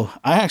realize, oh,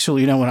 I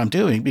actually know what I'm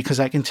doing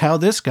because I can tell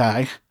this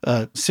guy,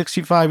 a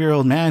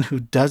 65-year-old man who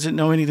doesn't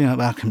know anything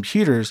about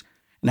computers,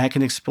 and I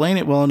can explain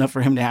it well enough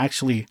for him to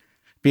actually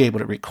be able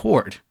to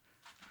record.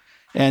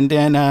 And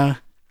then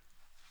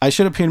I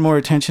should have paid more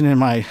attention in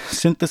my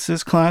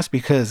synthesis class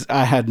because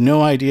I had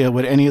no idea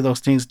what any of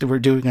those things were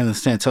doing in the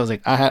synth. So I was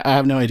like, I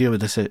have no idea what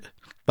this is.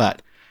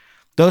 But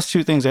those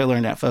 2 things I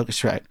learned at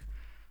Focusrite.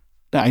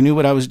 I knew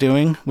what I was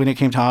doing when it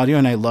came to audio,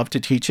 and I loved to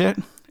teach it.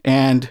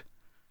 And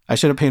I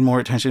should have paid more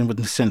attention with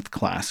the synth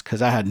class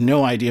because I had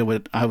no idea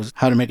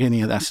how to make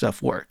any of that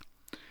stuff work.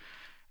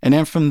 And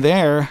then from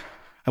there,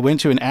 I went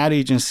to an ad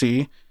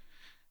agency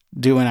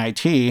doing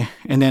IT,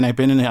 and then I've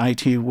been in the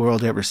IT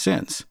world ever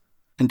since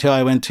until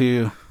I went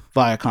to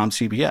Viacom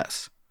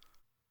CBS.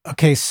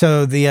 Okay,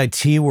 so the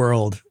IT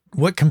world,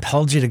 what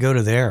compelled you to go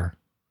to there?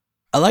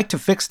 I like to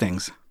fix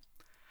things.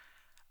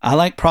 I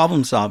like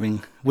problem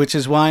solving, which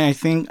is why I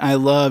think I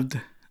loved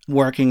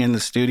working in the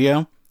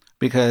studio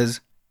because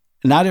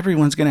not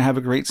everyone's going to have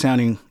a great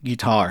sounding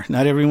guitar.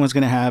 Not everyone's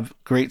going to have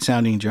great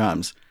sounding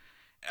drums.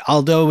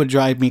 Although it would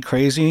drive me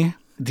crazy,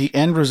 the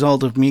end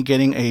result of me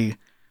getting a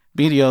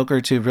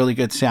mediocre to really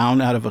good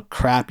sound out of a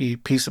crappy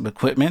piece of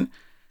equipment,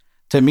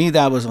 to me,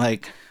 that was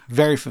like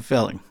very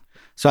fulfilling.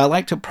 So I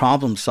like to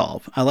problem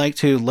solve. I like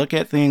to look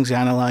at things,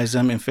 analyze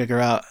them, and figure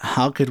out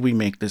how could we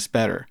make this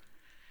better,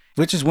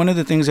 which is one of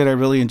the things that I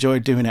really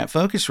enjoyed doing at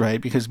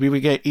Focusrite because we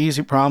would get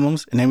easy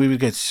problems and then we would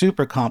get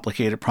super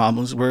complicated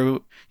problems where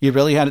you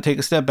really had to take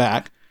a step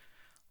back,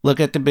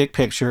 look at the big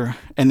picture,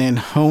 and then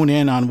hone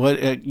in on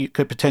what you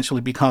could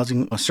potentially be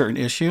causing a certain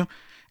issue,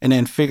 and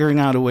then figuring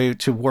out a way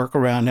to work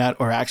around that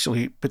or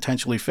actually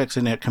potentially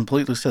fixing it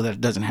completely so that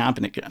it doesn't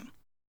happen again.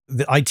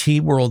 The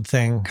IT world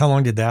thing, how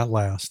long did that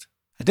last?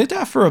 I did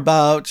that for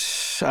about,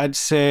 I'd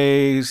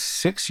say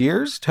 6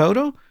 years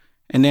total.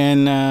 And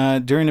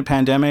then during the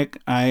pandemic,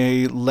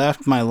 I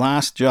left my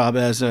last job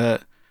as a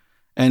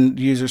end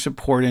user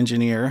support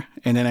engineer.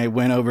 And then I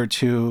went over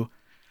to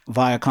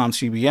Viacom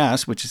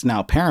CBS, which is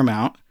now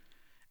Paramount.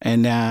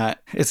 And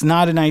it's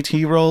not an IT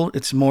role.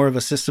 It's more of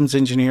a systems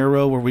engineer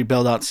role where we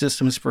build out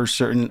systems for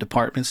certain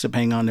departments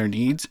depending on their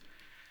needs.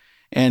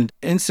 And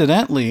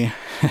incidentally,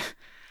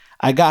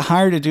 I got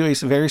hired to do a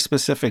very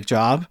specific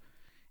job.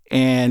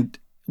 And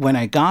when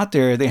I got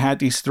there, they had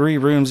these 3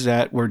 rooms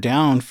that were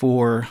down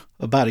for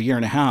about 1.5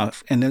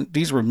 years. And then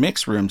these were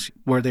mix rooms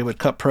where they would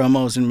cut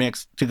promos and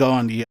mix to go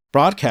on the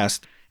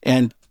broadcast.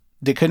 And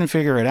they couldn't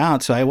figure it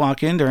out. So I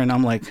walk in there and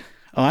I'm like,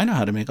 oh, I know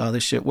how to make all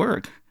this shit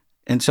work.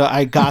 And so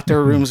I got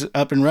their rooms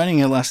up and running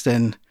in less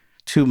than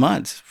 2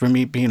 months for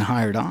me being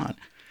hired on.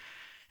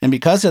 And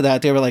because of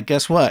that, they were like,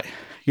 guess what?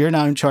 You're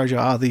now in charge of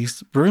all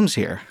these rooms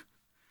here.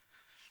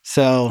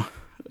 So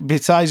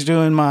besides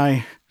doing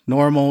my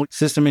normal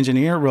system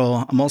engineer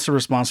role, I'm also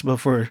responsible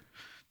for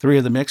 3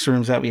 of the mix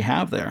rooms that we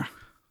have there.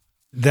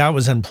 That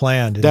was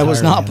unplanned. That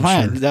was not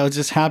planned. Sure. That was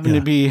just happened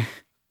to be,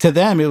 to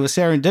them, it was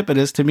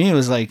serendipitous. To me, it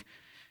was like,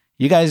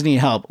 you guys need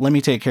help. Let me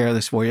take care of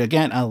this for you.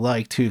 Again, I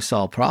like to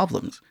solve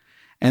problems.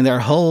 And their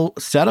whole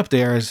setup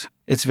there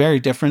it's very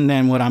different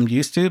than what I'm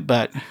used to.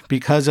 But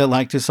because I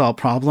like to solve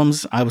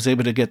problems, I was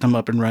able to get them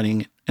up and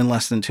running in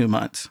less than 2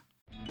 months.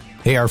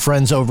 Hey, our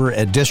friends over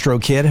at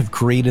DistroKid have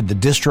created the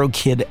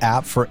DistroKid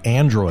app for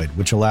Android,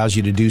 which allows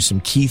you to do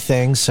some key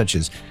things such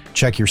as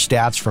check your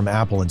stats from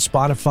Apple and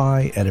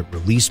Spotify, edit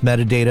release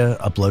metadata,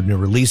 upload new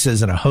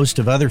releases, and a host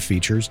of other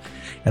features.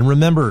 And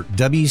remember,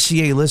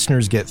 WCA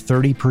listeners get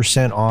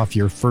 30% off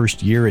your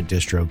first year at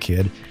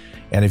DistroKid.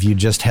 And if you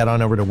just head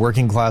on over to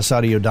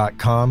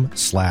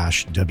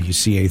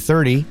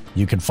workingclassaudio.com/WCA30,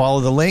 you can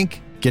follow the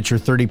link, get your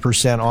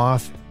 30%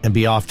 off, and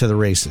be off to the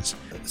races.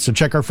 So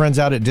check our friends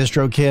out at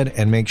DistroKid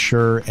and make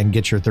sure and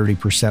get your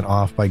 30%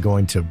 off by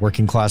going to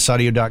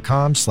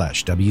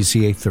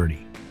workingclassaudio.com/WCA30.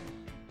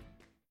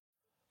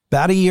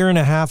 About a year and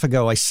a half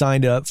ago, I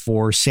signed up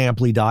for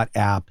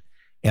Samply.app,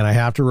 and I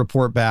have to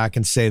report back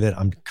and say that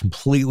I'm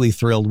completely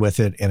thrilled with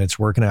it, and it's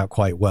working out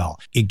quite well.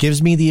 It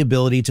gives me the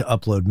ability to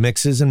upload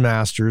mixes and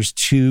masters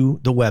to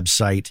the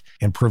website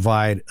and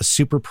provide a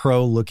super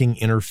pro looking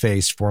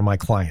interface for my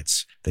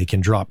clients. They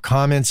can drop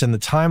comments in the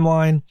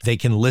timeline. They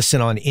can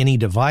listen on any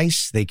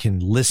device. They can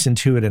listen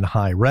to it in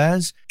high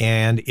res.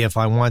 And if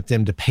I want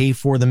them to pay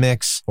for the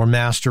mix or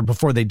master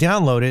before they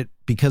download it,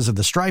 because of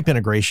the Stripe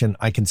integration,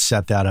 I can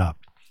set that up.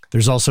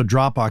 There's also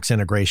Dropbox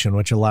integration,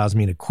 which allows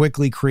me to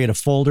quickly create a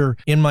folder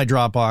in my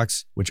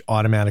Dropbox, which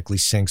automatically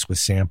syncs with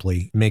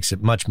Samply, makes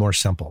it much more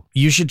simple.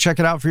 You should check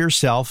it out for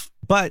yourself,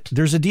 but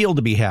there's a deal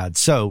to be had.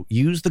 So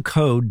use the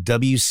code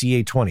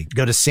WCA20.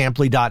 Go to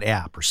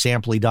Samply.app or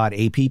Samply.app.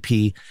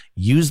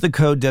 Use the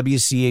code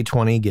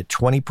WCA20, get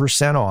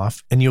 20%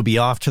 off, and you'll be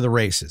off to the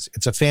races.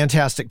 It's a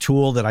fantastic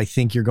tool that I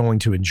think you're going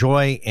to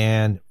enjoy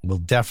and will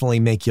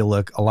definitely make you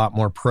look a lot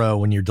more pro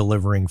when you're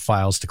delivering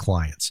files to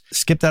clients.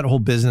 Skip that whole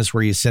business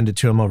where you send it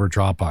to them over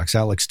Dropbox.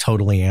 That looks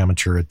totally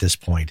amateur at this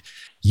point.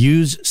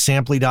 Use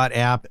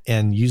Samply.app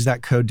and use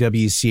that code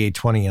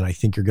WCA20, and I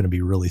think you're going to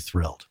be really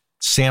thrilled.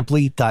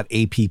 Samply.app.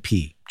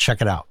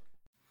 Check it out.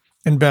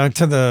 And back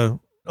to the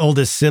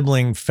oldest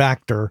sibling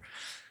factor,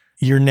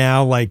 you're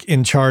now like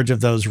in charge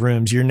of those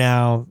rooms.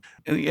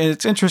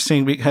 It's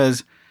interesting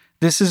because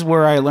this is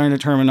where I learned the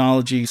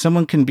terminology.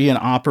 Someone can be an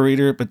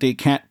operator, but they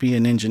can't be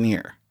an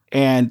engineer.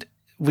 And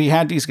we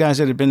had these guys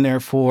that had been there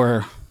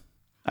for,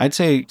 I'd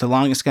say the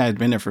longest guy had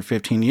been there for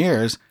 15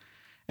 years.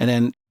 And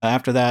then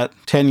after that,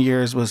 10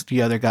 years was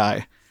the other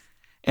guy.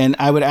 And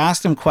I would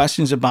ask them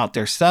questions about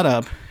their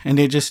setup, and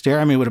they'd just stare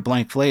at me with a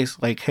blank face,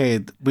 like, hey,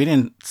 we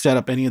didn't set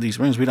up any of these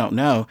rooms. We don't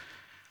know.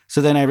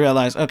 So then I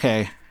realized,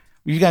 okay,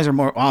 you guys are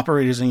more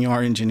operators than you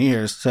are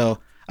engineers. So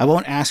I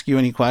won't ask you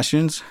any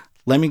questions.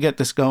 Let me get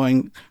this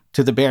going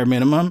to the bare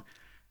minimum.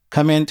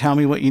 Come in, tell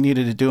me what you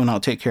needed to do, and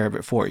I'll take care of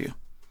it for you.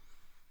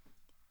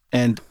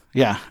 And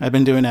yeah, I've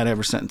been doing that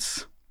ever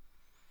since.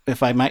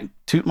 If I might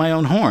toot my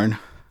own horn,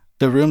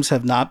 the rooms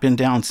have not been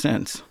down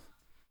since.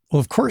 Well,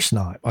 of course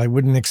not. I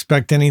wouldn't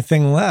expect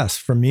anything less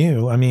from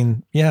you. I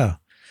mean, yeah,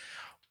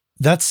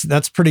 that's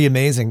pretty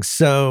amazing.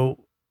 So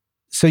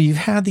you've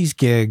had these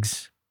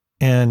gigs,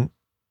 and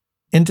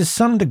to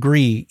some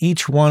degree,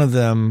 each one of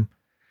them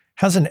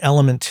has an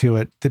element to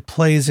it that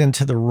plays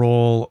into the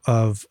role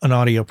of an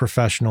audio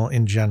professional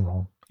in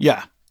general.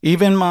 Yeah.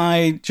 Even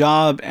my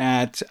job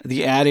at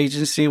the ad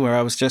agency where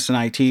I was just an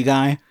IT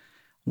guy,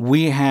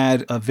 we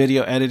had a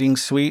video editing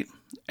suite.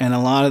 And a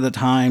lot of the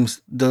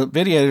times, the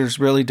video editors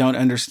really don't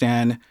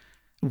understand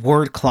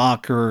word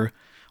clock or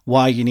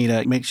why you need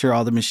to make sure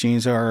all the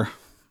machines are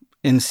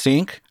in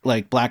sync,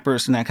 like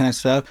Blackburst and that kind of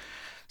stuff.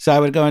 So I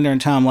would go in there and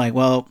tell them, like,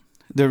 well,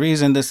 the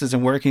reason this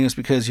isn't working is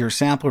because your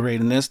sample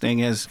rate in this thing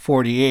is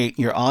 48,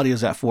 your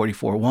audio's at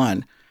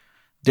 44.1.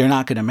 They're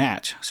not going to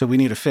match. So we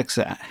need to fix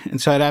that.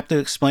 And so I'd have to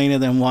explain to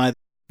them why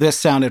this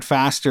sounded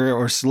faster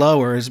or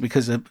slower is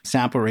because of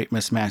sample rate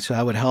mismatch. So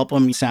I would help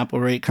them sample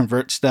rate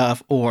convert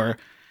stuff, or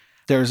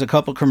there's a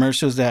couple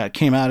commercials that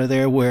came out of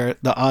there where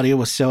the audio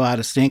was so out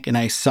of sync and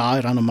I saw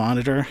it on the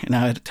monitor, and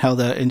I would tell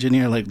the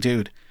engineer, like,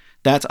 dude,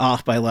 that's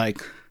off by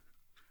like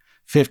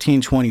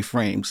 15, 20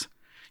 frames.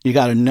 You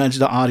got to nudge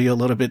the audio a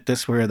little bit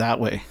this way or that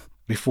way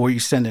before you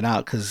send it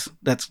out, because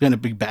that's going to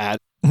be bad.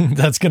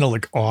 That's going to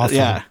look awful.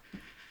 Yeah.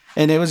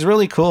 And it was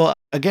really cool.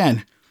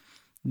 Again,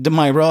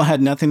 my role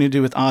had nothing to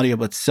do with audio,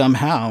 but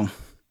somehow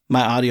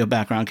my audio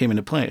background came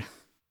into play.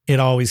 It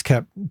always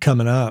kept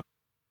coming up.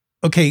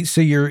 Okay, so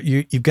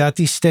you've got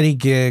these steady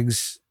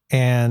gigs,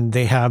 and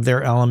they have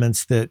their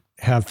elements that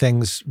have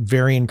things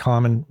very in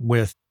common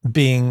with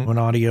being an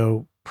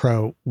audio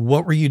pro.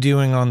 What were you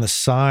doing on the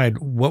side?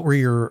 What were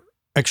your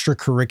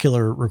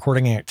extracurricular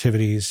recording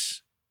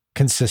activities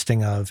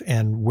consisting of,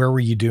 and where were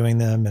you doing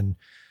them, and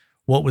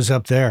what was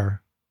up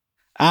there?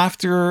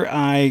 After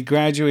I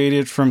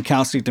graduated from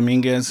Cal State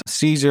Dominguez,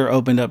 Caesar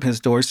opened up his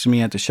doors to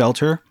me at the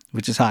shelter,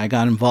 which is how I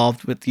got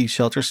involved with the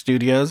shelter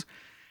studios.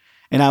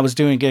 And I was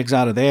doing gigs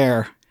out of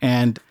there,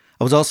 and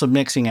I was also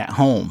mixing at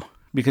home,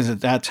 because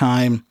at that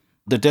time,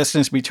 the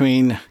distance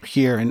between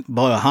here and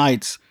Boyle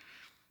Heights,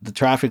 the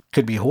traffic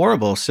could be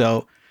horrible.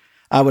 So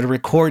I would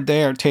record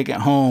there, take it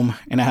home,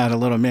 and I had a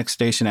little mix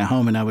station at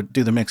home, and I would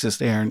do the mixes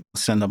there and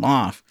send them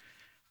off.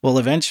 Well,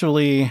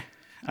 eventually,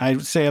 I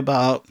would say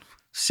about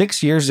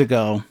 6 years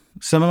ago,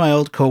 some of my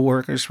old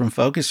coworkers from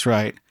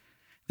Focusrite,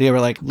 they were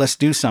like, let's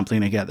do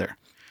something together.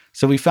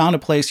 So we found a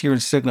place here in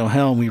Signal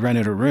Hill, and we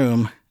rented a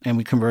room, and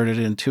we converted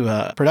it into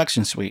a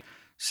production suite.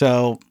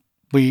 So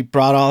we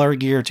brought all our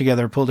gear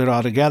together, pulled it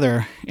all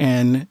together,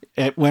 and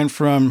it went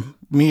from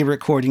me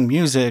recording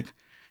music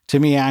to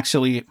me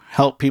actually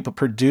help people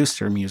produce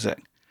their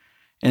music.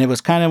 And it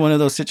was kind of one of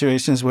those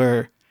situations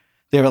where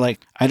they were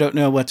like, I don't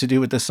know what to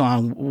do with this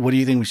song. What do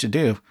you think we should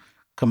do?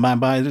 Come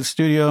by the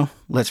studio,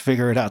 let's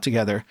figure it out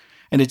together.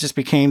 And it just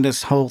became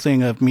this whole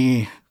thing of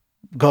me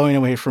going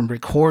away from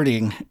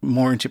recording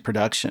more into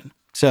production.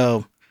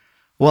 So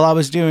while I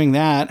was doing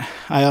that,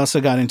 I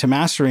also got into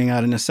mastering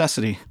out of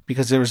necessity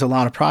because there was a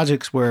lot of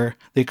projects where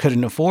they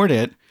couldn't afford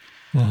it.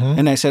 Mm-hmm.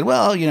 And I said,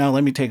 well,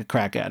 let me take a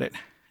crack at it.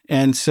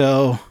 And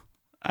so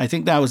I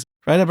think that was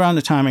right around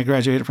the time I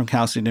graduated from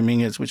Cal State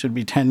Dominguez, which would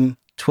be 10,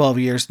 12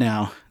 years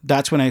now.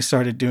 That's when I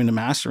started doing the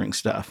mastering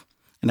stuff.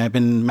 And I've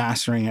been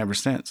mastering ever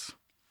since.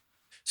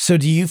 So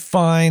do you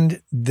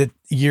find that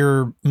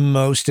you're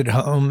most at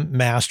home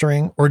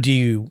mastering, or do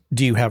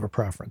you have a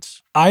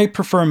preference? I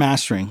prefer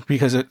mastering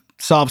because it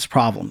solves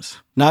problems.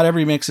 Not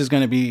every mix is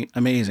going to be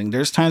amazing.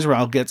 There's times where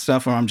I'll get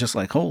stuff where I'm just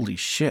like, holy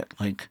shit,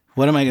 like,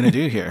 what am I going to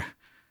do here?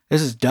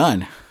 This is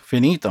done.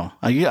 Finito.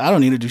 I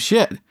don't need to do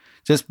shit.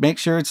 Just make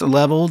sure it's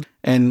leveled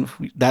and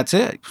that's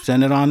it.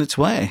 Send it on its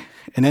way.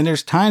 And then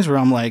there's times where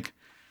I'm like,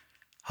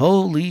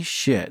 holy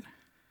shit,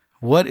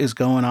 what is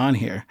going on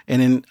here?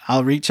 And then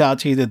I'll reach out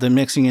to either the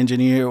mixing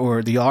engineer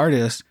or the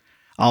artist.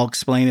 I'll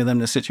explain to them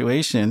the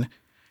situation.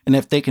 And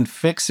if they can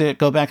fix it,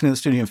 go back into the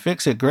studio and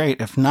fix it,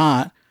 great. If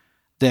not,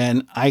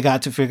 then I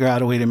got to figure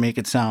out a way to make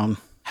it sound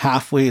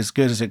halfway as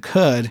good as it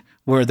could,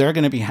 where they're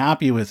going to be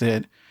happy with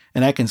it.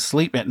 And I can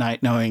sleep at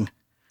night knowing,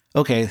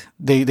 okay,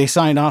 they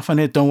signed off on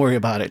it. Don't worry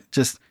about it.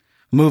 Just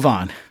move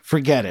on.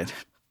 Forget it.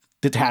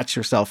 Detach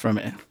yourself from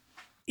it.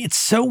 It's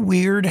so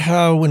weird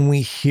how when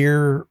we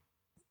hear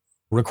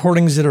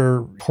recordings that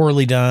are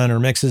poorly done or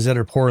mixes that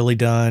are poorly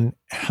done,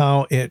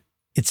 how it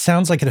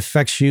sounds like it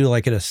affects you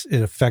like it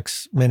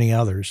affects many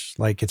others.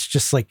 Like it's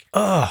just like,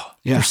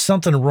 there's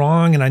something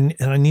wrong and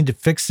I need to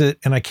fix it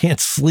and I can't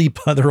sleep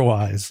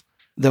otherwise.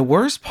 The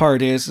worst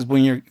part is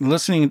when you're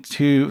listening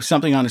to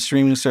something on a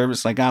streaming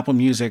service like Apple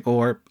Music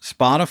or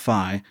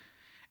Spotify,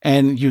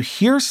 and you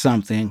hear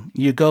something,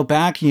 you go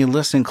back and you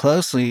listen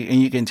closely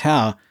and you can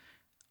tell,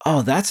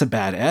 oh, that's a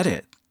bad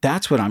edit.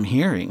 That's what I'm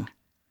hearing.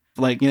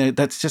 Like,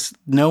 that's just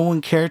no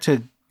one cared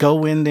to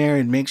go in there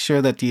and make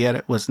sure that the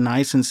edit was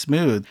nice and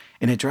smooth.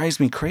 And it drives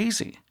me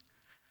crazy.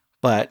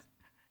 But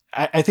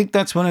I think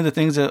that's one of the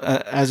things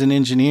as an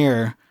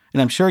engineer,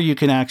 and I'm sure you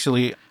can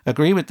actually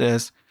agree with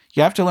this,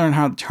 you have to learn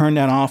how to turn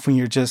that off when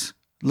you're just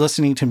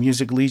listening to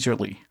music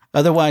leisurely.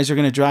 Otherwise, you're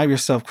going to drive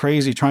yourself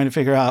crazy trying to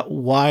figure out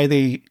why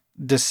they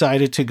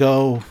decided to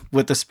go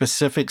with a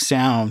specific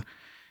sound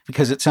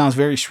because it sounds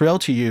very shrill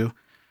to you,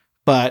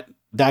 but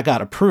that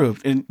got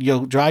approved. And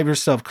you'll drive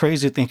yourself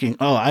crazy thinking,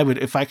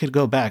 if I could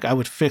go back, I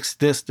would fix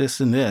this,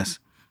 this, and this.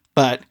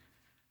 But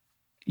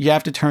you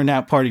have to turn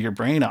that part of your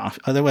brain off.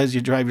 Otherwise,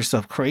 you drive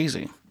yourself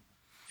crazy.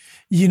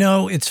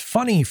 It's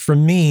funny for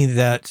me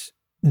that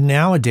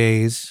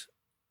nowadays,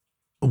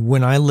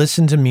 when I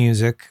listen to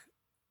music,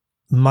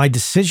 my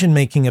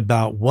decision-making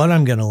about what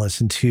I'm going to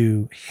listen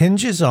to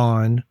hinges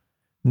on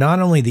not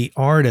only the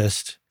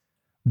artist,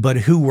 but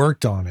who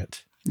worked on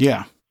it.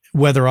 Yeah.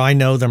 Whether I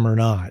know them or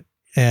not.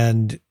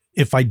 And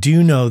if I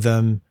do know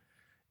them,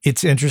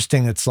 it's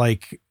interesting. It's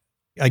like,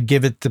 I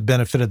give it the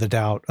benefit of the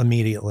doubt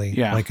immediately.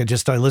 Yeah. Like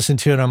I listen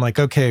to it. I'm like,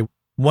 okay,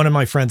 one of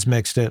my friends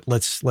mixed it.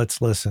 Let's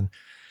listen.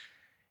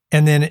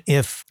 And then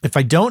if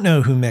I don't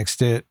know who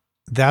mixed it,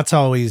 that's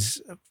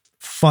always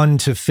fun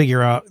to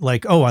figure out,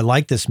 like, oh, I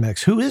like this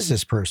mix. Who is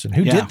this person?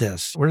 Who did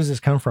this? Where does this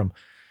come from?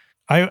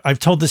 I've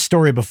told this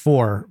story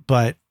before,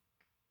 but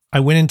I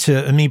went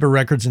into Amoeba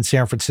Records in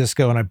San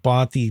Francisco and I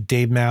bought the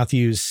Dave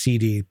Matthews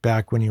CD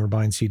back when you were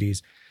buying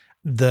CDs.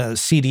 The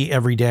CD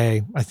Every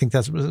Day, I think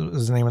that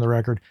was the name of the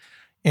record.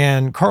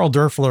 And Carl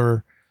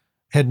Derfler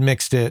had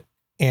mixed it.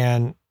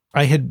 And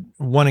I had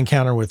one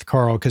encounter with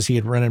Carl because he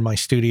had rented my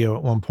studio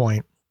at one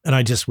point. And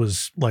I just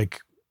was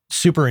like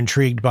super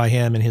intrigued by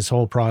him and his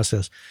whole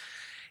process.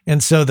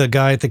 And so the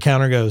guy at the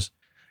counter goes,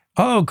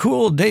 oh,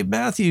 cool, Dave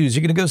Matthews,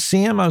 you're going to go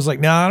see him? I was like,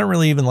 no, I don't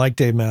really even like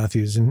Dave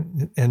Matthews.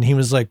 And he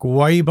was like,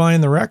 why are you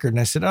buying the record? And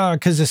I said,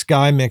 because this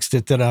guy mixed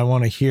it that I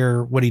want to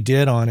hear what he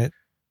did on it.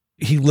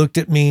 He looked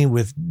at me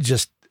with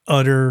just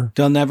utter...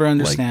 They'll never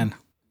understand.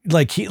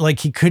 Like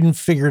he couldn't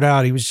figure it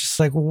out. He was just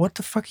like, well, what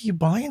the fuck are you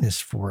buying this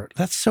for?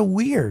 That's so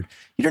weird.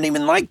 You don't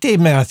even like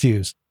Dave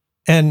Matthews.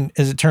 And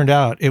as it turned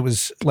out, it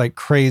was like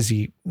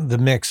crazy. The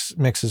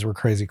mixes were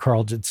crazy.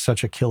 Carl did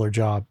such a killer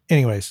job.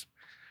 Anyways,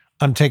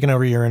 I'm taking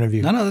over your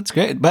interview. No, that's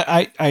great. But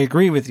I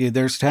agree with you.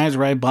 There's times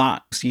where I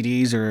bought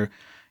CDs or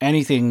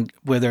anything,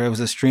 whether it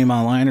was a stream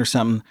online or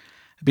something,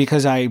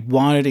 because I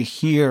wanted to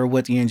hear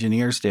what the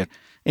engineers did.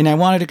 And I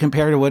wanted to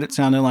compare to what it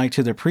sounded like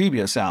to the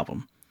previous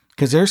album.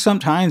 Because there's some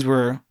times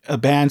where a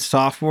band's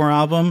sophomore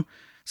album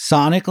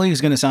sonically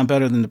is going to sound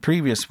better than the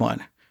previous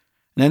one.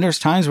 And then there's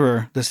times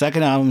where the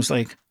second album's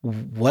like,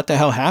 what the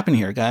hell happened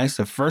here, guys?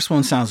 The first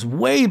one sounds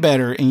way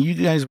better and you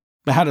guys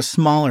had a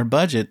smaller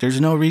budget.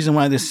 There's no reason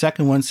why the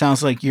second one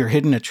sounds like you're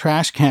hitting a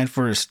trash can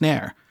for a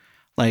snare.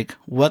 Like,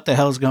 what the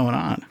hell's going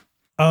on?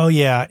 Oh,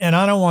 yeah. And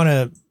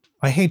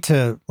I hate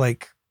to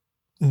like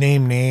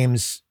name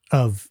names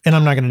of, and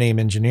I'm not going to name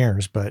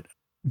engineers, but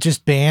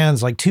just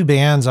bands, like two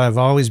bands I've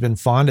always been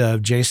fond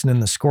of, Jason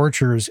and the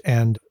Scorchers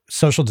and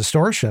Social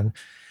Distortion.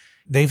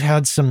 They've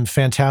had some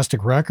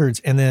fantastic records.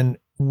 And then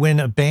when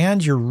a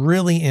band you're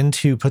really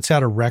into puts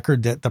out a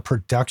record that the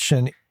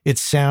production It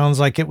sounds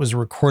like it was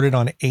recorded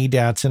on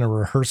ADATs in a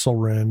rehearsal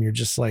room. You're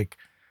just like,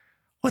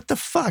 what the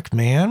fuck,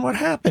 man? What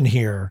happened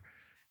here?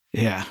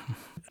 Yeah.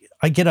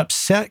 I get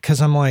upset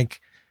because I'm like,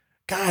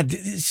 God,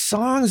 these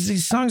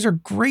songs are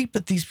great,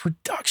 but these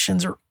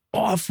productions are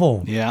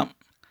awful. Yeah.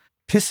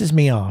 Pisses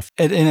me off.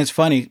 And it's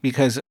funny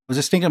because I was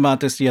just thinking about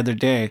this the other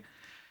day.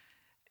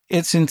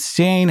 It's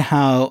insane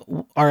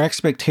how our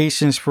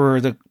expectations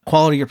for the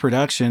quality of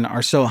production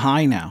are so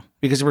high now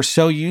because we're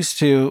so used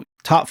to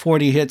top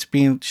 40 hits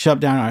being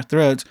shoved down our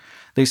throats.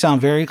 They sound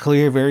very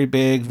clear, very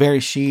big, very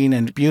sheen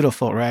and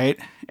beautiful, right?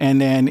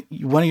 And then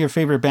one of your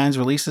favorite bands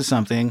releases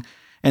something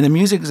and the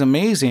music is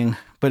amazing,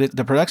 but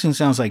the production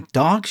sounds like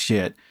dog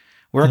shit.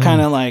 We're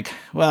kind of like,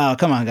 well,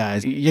 come on,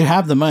 guys. You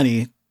have the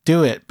money.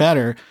 Do it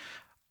better.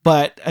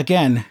 But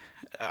again,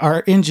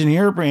 our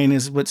engineer brain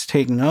is what's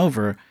taking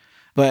over.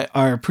 But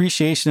our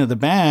appreciation of the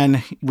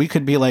band, we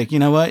could be like, you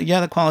know what? Yeah,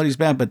 the quality's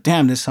bad, but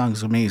damn, this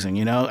song's amazing.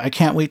 You know, I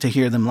can't wait to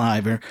hear them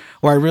live. Or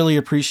I really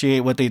appreciate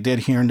what they did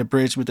here in the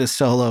bridge with this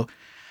solo.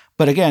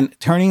 But again,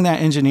 turning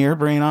that engineer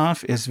brain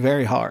off is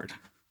very hard.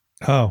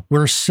 Oh,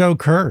 we're so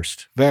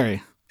cursed.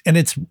 Very. And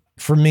it's,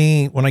 for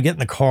me, when I get in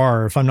the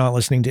car, if I'm not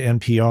listening to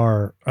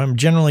NPR, I'm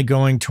generally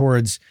going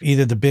towards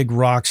either the big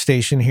rock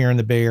station here in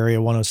the Bay Area,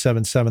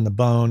 107.7 The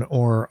Bone,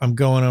 or I'm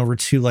going over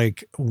to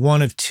like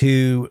one of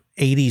two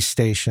 80s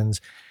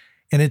stations.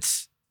 And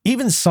it's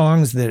even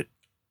songs that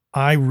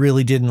I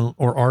really didn't,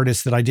 or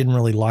artists that I didn't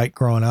really like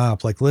growing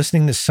up, like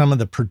listening to some of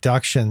the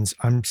productions,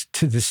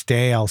 to this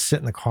day, I'll sit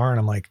in the car and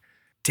I'm like,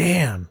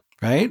 damn,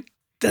 Right?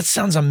 that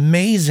sounds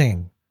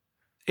amazing.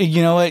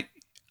 You know what?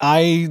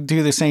 I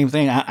do the same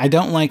thing. I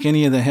don't like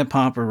any of the hip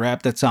hop or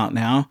rap that's out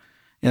now.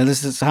 You know,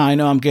 this is how I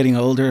know I'm getting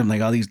older. I'm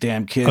like, all these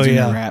damn kids in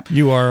the rap.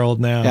 You are old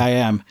now. Yeah, I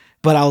am.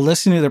 But I'll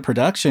listen to the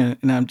production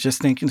and I'm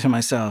just thinking to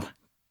myself,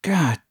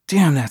 God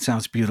damn, that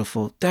sounds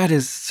beautiful. That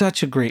is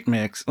such a great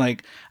mix.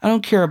 Like, I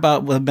don't care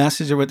about the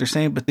message or what they're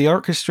saying, but the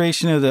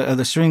orchestration of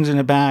the strings in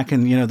the back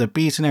and, you know, the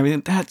beats and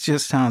everything, that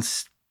just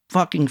sounds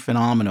fucking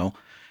phenomenal.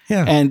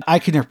 Yeah. And I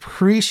can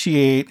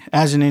appreciate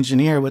as an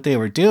engineer what they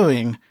were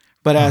doing.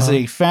 But as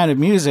a fan of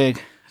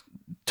music,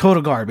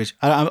 total garbage.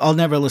 I'll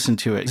never listen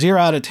to it. 0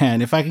 out of 10.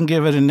 If I can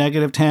give it a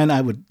negative 10, I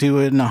would do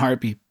it in a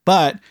heartbeat.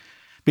 But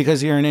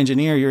because you're an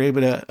engineer, you're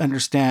able to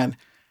understand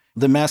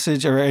the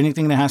message or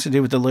anything that has to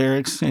do with the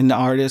lyrics and the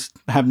artist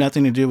have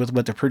nothing to do with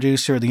what the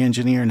producer, the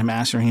engineer, and the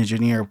mastering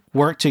engineer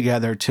work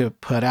together to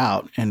put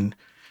out. And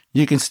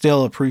you can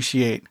still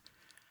appreciate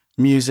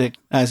music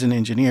as an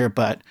engineer,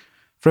 but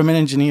from an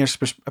engineer's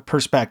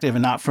perspective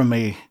and not from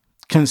a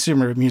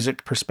consumer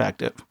music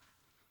perspective.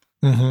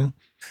 Mm-hmm.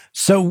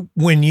 So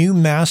when you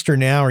master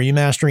now, are you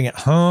mastering at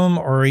home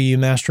or are you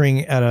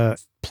mastering at a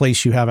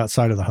place you have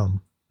outside of the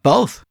home?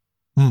 Both.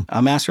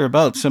 I'll master of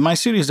both. So my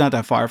studio's not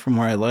that far from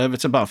where I live.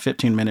 It's about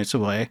 15 minutes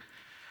away.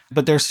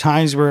 But there's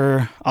times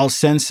where I'll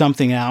send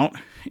something out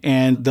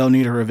and they'll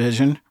need a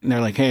revision. And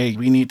they're like, hey,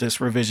 we need this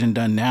revision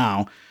done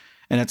now.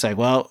 And it's like,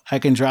 well, I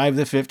can drive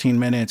the 15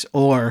 minutes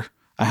or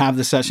I have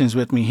the sessions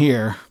with me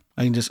here.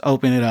 I can just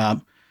open it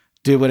up,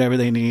 do whatever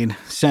they need,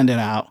 send it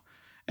out.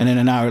 And then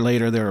an hour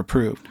later, they're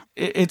approved.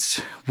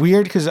 It's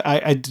weird because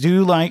I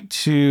do like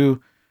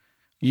to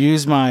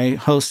use my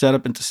host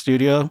setup at the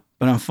studio,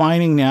 but I'm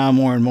finding now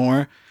more and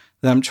more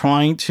that I'm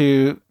trying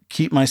to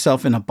keep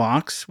myself in a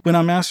box when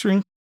I'm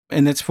mastering.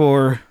 And it's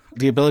for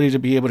the ability to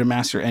be able to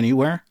master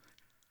anywhere.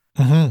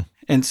 Mm-hmm.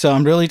 And so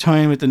I'm really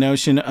toying with the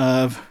notion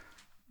of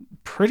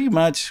pretty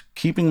much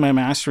keeping my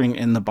mastering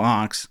in the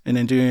box and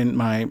then doing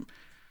my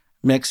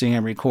mixing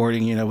and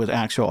recording, you know, with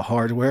actual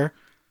hardware.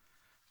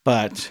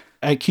 But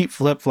I keep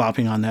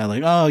flip-flopping on that.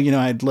 Like, oh, you know,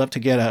 I'd love to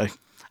get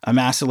a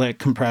Masterlet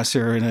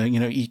compressor and a, you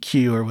know,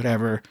 EQ or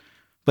whatever.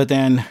 But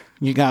then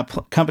you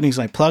got companies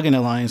like Plugin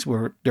Alliance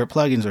where their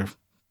plugins are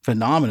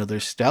phenomenal.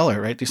 They're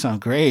stellar, right? They sound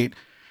great.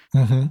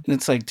 Mm-hmm. And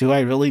it's like, do I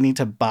really need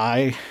to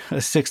buy a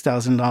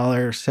 $6,000,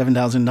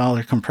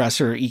 $7,000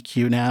 compressor or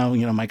EQ now?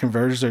 You know, my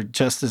converters are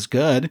just as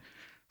good.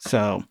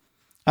 So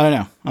I don't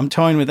know. I'm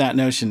toying with that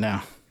notion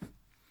now.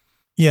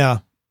 Yeah,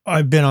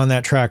 I've been on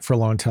that track for a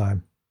long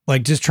time.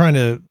 Like just trying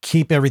to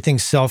keep everything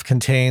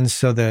self-contained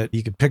so that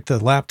you could pick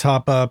the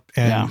laptop up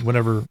and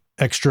whatever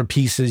extra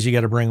pieces you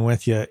got to bring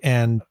with you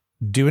and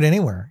do it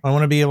anywhere. I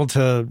want to be able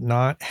to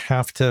not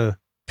have to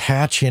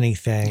patch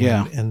anything.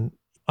 Yeah. And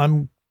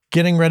I'm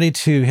getting ready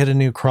to hit a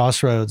new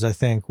crossroads, I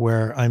think,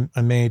 where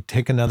I may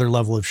take another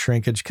level of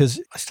shrinkage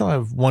because I still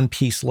have one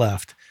piece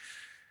left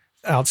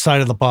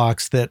outside of the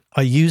box that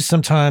I use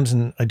sometimes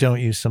and I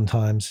don't use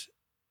sometimes.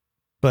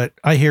 But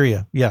I hear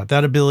you. Yeah,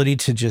 that ability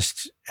to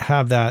just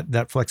have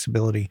that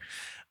flexibility.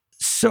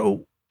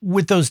 So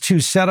with those two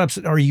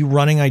setups, are you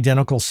running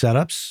identical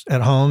setups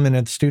at home and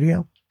at the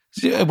studio?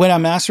 So when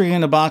I'm mastering in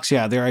the box,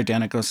 yeah, they're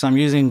identical. So I'm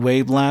using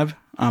WaveLab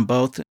on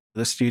both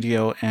the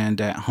studio and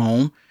at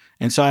home.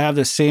 And so I have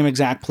the same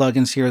exact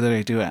plugins here that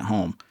I do at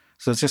home.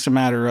 So it's just a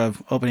matter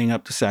of opening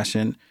up the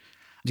session.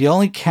 The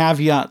only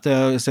caveat,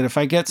 though, is that if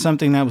I get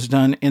something that was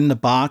done in the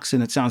box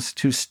and it sounds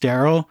too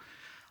sterile,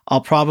 I'll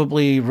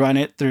probably run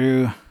it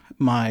through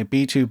my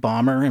B2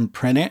 Bomber and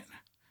print it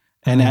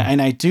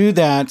And I do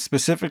that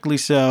specifically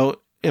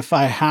so if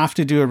I have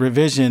to do a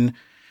revision,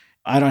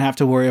 I don't have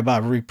to worry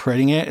about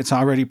reprinting it. It's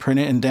already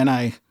printed, and then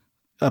I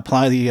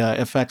apply the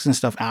effects and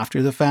stuff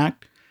after the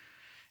fact.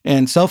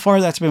 And so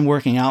far, that's been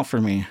working out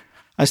for me.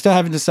 I still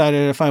haven't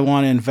decided if I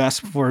want to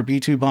invest for a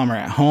B2 bomber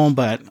at home,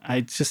 but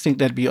I just think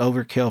that'd be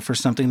overkill for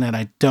something that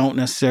I don't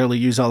necessarily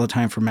use all the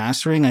time for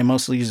mastering. I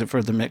mostly use it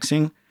for the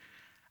mixing.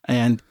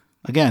 And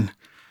again,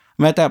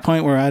 I'm at that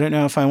point where I don't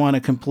know if I want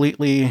to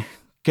completely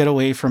get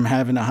away from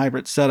having a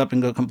hybrid setup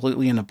and go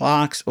completely in a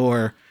box,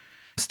 or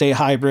stay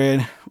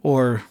hybrid,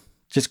 or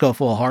just go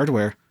full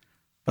hardware.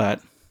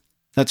 But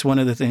that's one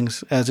of the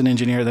things as an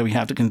engineer that we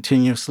have to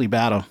continuously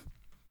battle.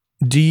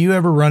 Do you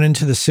ever run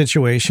into the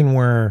situation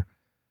where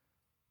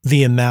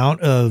the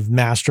amount of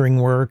mastering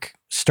work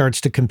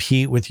starts to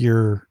compete with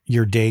your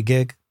day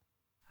gig?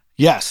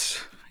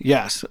 Yes.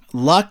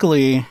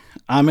 Luckily,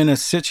 I'm in a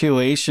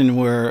situation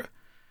where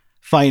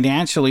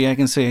financially I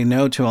can say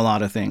no to a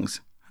lot of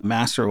things,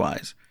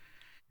 master-wise.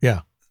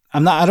 Yeah.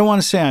 I don't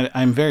want to say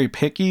I'm very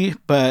picky,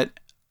 but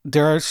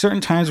there are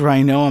certain times where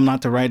I know I'm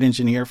not the right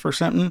engineer for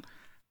something.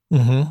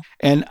 Mm-hmm.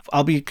 And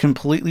I'll be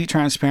completely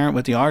transparent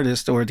with the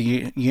artist or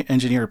the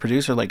engineer or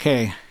producer, like,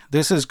 hey,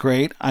 this is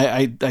great.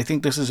 I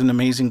think this is an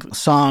amazing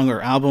song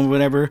or album or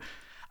whatever.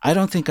 I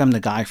don't think I'm the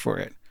guy for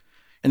it.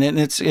 And then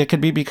it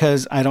could be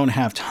because I don't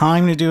have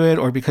time to do it,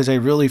 or because I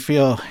really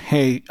feel,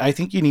 hey, I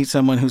think you need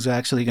someone who's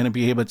actually going to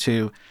be able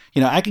to,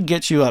 I could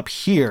get you up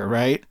here,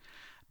 right?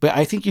 But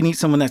I think you need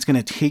someone that's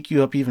going to take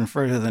you up even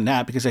further than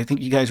that, because I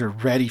think you guys are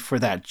ready for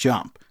that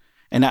jump.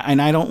 And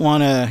I don't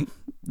want to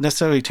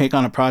necessarily take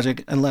on a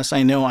project unless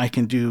I know I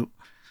can do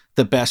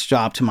the best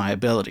job to my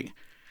ability.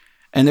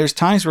 And there's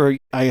times where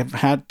I have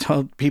had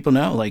told people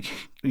no, like,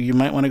 you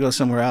might want to go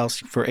somewhere else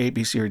for A,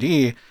 B, C, or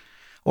D.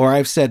 Or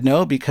I've said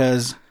no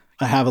because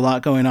I have a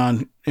lot going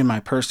on in my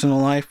personal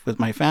life with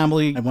my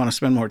family. I want to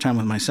spend more time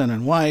with my son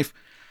and wife.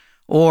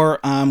 Or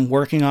I'm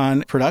working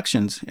on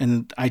productions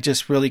and I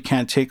just really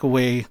can't take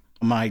away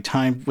my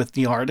time with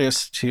the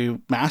artist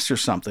to master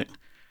something.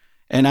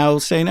 And I will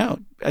say no.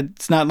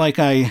 It's not like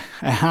I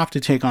have to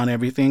take on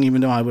everything,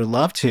 even though I would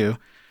love to.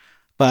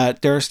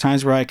 But there's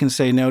times where I can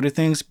say no to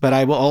things, but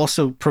I will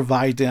also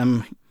provide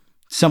them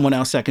someone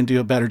else that can do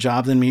a better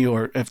job than me,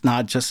 or if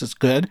not, just as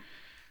good.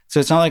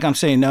 So it's not like I'm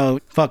saying, no,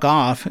 fuck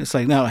off. It's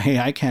like, no, hey,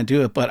 I can't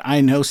do it, but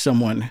I know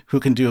someone who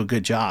can do a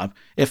good job,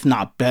 if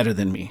not better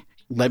than me.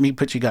 Let me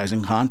put you guys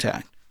in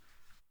contact.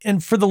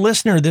 And for the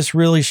listener, this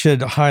really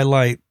should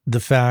highlight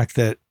the fact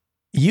that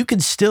you can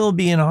still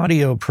be an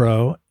audio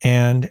pro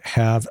and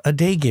have a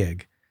day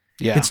gig.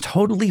 Yeah. It's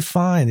totally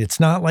fine.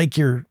 It's not like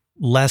you're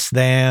less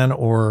than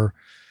or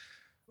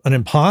an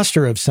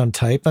imposter of some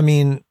type. I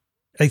mean,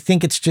 I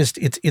think it's just,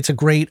 it's a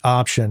great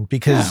option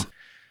because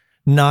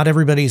not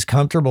everybody's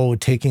comfortable with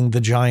taking the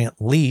giant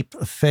leap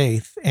of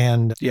faith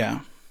and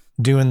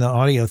doing the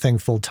audio thing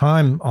full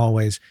time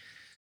always.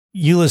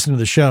 You listen to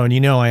the show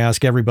and I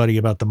ask everybody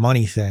about the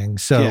money thing.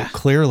 So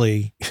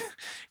clearly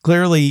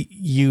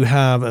you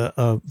have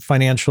a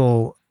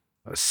financial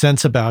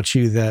sense about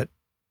you that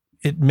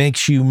it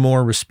makes you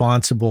more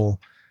responsible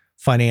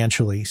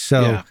financially.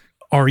 So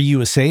are you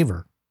a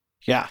saver?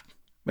 Yeah.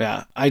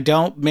 I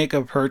don't make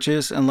a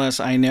purchase unless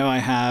I know I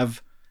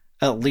have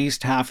at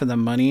least half of the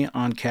money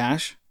on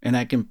cash and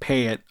I can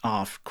pay it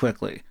off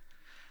quickly.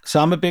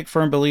 So I'm a big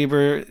firm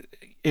believer,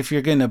 if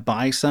you're going to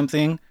buy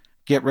something,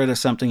 get rid of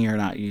something you're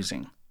not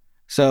using.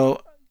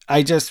 So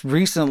I just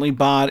recently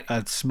bought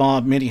a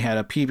small mini head,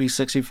 a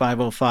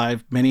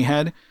PB6505 mini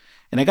head,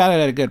 and I got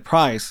it at a good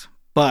price.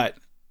 But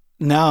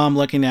now I'm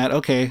looking at,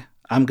 okay,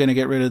 I'm going to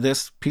get rid of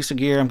this piece of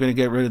gear. I'm going to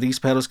get rid of these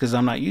pedals because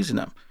I'm not using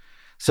them.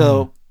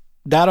 So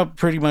that'll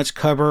pretty much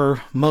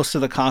cover most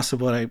of the cost of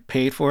what I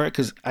paid for it,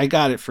 because I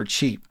got it for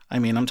cheap. I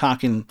mean, I'm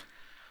talking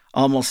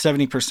almost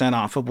 70%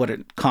 off of what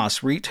it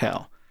costs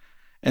retail.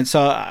 And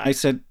so I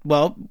said,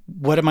 well,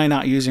 what am I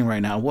not using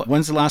right now?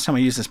 When's the last time I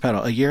used this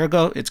pedal? A year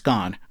ago? It's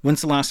gone.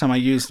 When's the last time I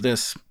used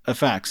this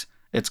effects?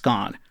 It's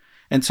gone.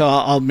 And so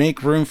I'll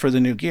make room for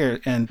the new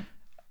gear. And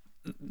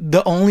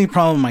the only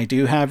problem I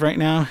do have right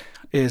now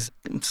is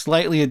I'm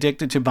slightly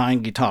addicted to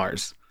buying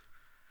guitars.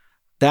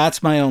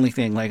 That's my only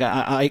thing. Like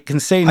I can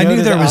say no. I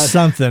knew there was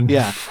something.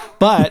 Yeah.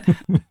 But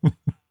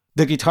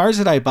the guitars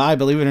that I buy,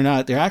 believe it or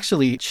not, they're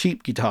actually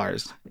cheap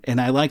guitars.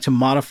 And I like to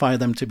modify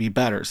them to be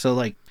better. So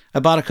like, I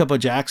bought a couple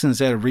of Jacksons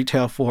that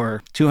retail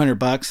for $200,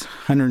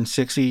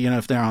 $160,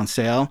 if they're on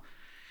sale.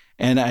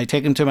 And I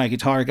take them to my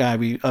guitar guy.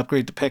 We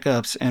upgrade the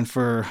pickups, and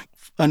for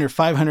under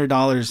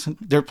 $500,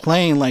 they're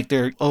playing like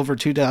they're over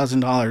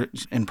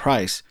 $2,000 in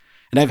price.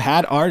 And I've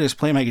had artists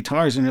play my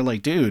guitars, and they're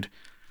like, dude,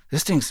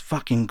 this thing's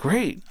fucking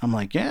great. I'm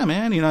like, yeah,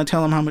 man. I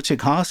tell them how much it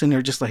costs, and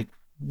they're just like,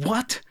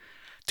 what?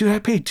 Dude, I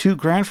paid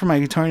 $2,000 for my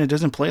guitar, and it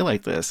doesn't play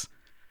like this.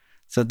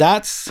 So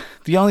that's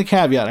the only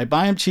caveat. I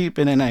buy them cheap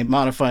and then I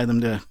modify them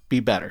to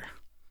be better.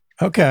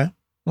 Okay.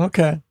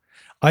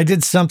 I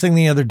did something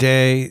the other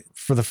day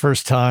for the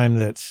first time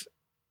that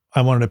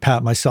I wanted to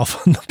pat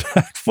myself on the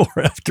back for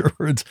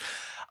afterwards.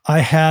 I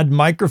had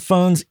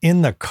microphones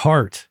in the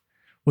cart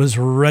was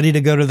ready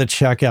to go to the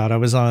checkout. I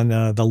was on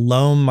the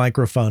Loam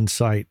microphone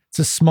site. It's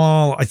a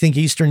small, I think,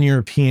 Eastern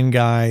European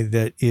guy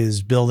that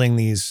is building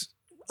these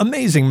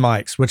amazing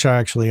mics, which I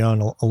actually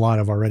own a lot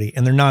of already,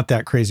 and they're not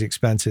that crazy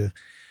expensive.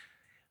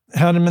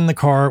 Had him in the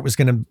car, was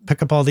going to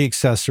pick up all the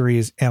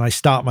accessories, and I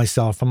stopped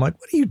myself. I'm like,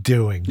 what are you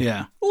doing?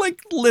 Yeah. Like,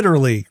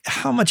 literally,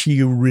 how much are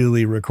you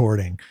really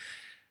recording?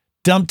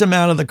 Dumped him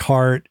out of the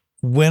cart,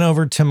 went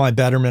over to my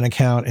Betterment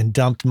account and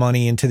dumped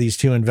money into these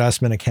two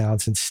investment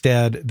accounts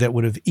instead that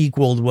would have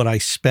equaled what I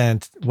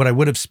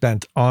would have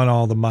spent on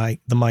all the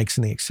mics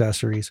and the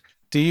accessories.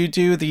 Do you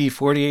do the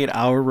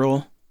 48-hour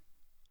rule?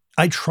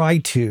 I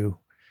tried to.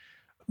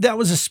 That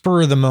was a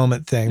spur of the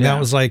moment thing. Yeah. That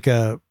was like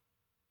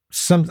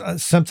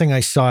something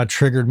I saw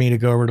triggered me to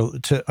go over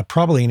to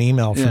probably an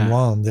email from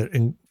Loam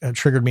that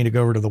triggered me to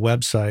go over to the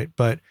website.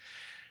 But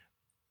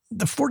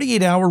the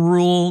 48-hour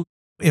rule,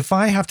 if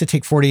I have to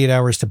take 48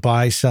 hours to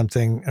buy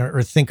something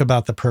or think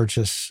about the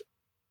purchase,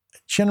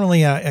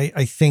 generally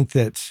I think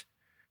that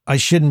I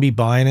shouldn't be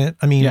buying it.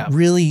 I mean,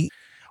 really,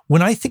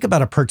 when I think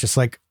about a purchase,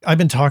 like I've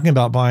been talking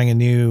about buying a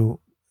new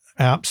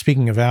app,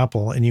 speaking of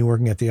Apple and you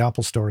working at the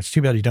Apple store, it's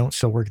too bad you don't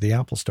still work at the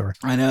Apple store.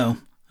 I know.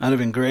 That'd have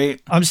been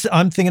great.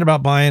 I'm thinking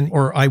about buying,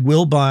 or I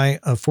will buy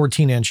a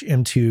 14-inch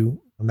M2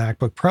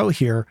 MacBook Pro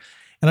here.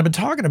 And I've been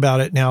talking about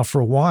it now for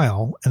a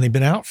while, and they've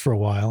been out for a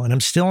while, and I'm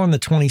still on the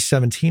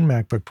 2017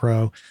 MacBook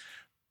Pro.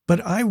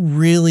 But I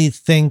really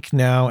think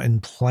now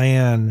and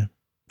plan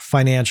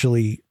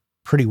financially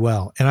pretty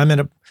well. And I'm at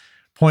a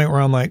point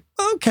where I'm like,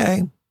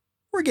 okay,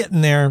 we're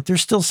getting there.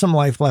 There's still some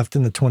life left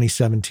in the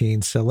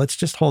 2017. So let's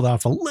just hold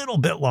off a little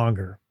bit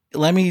longer.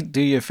 Let me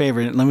do you a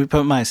favor. Let me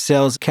put my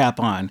sales cap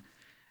on.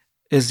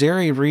 Is there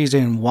a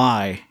reason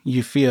why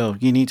you feel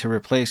you need to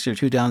replace your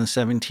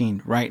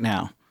 2017 right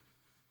now?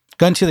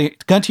 Gun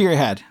to your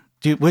head.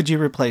 Would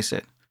you replace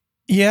it?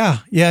 Yeah,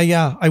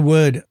 I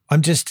would.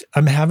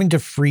 I'm having to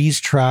freeze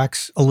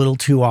tracks a little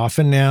too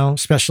often now,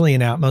 especially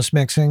in Atmos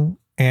mixing.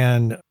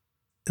 And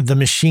the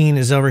machine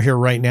is over here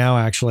right now.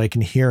 Actually, I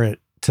can hear it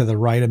to the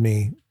right of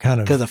me, kind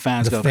of. Because the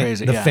fans go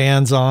crazy. The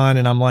fan's on,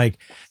 and I'm like.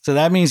 So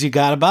that means you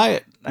got to buy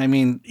it. I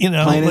mean, plain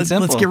and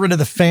simple. Let's get rid of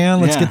the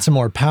fan. Let's get some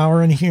more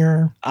power in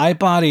here. I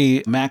bought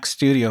a Mac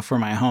Studio for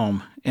my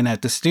home. And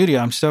at the studio,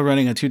 I'm still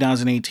running a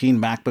 2018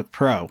 MacBook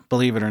Pro,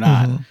 believe it or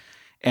not. Mm-hmm.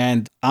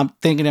 And I'm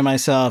thinking to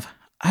myself,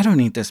 I don't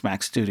need this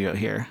Mac Studio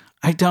here.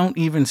 I don't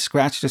even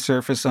scratch the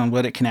surface on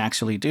what it can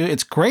actually do.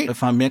 It's great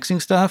if I'm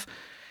mixing stuff.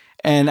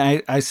 And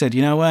I said,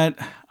 you know what?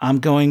 I'm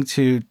going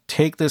to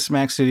take this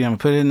Mac Studio, I'm going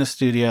to put it in the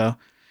studio,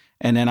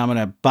 and then I'm going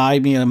to buy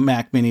me a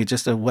Mac Mini,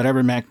 just a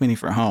whatever Mac Mini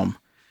for home.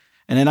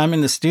 And then I'm in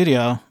the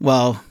studio.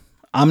 Well,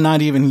 I'm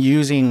not even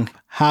using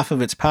half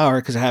of its power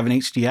because I have an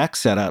HDX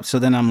set up. So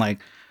then I'm like,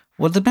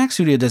 well, the Mac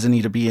Studio doesn't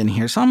need to be in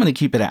here, so I'm going to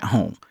keep it at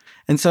home.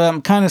 And so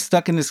I'm kind of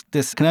stuck in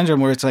this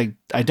conundrum where it's like,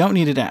 I don't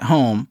need it at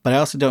home, but I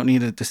also don't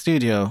need it at the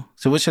studio.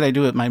 So what should I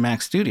do with my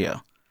Mac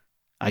Studio?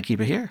 I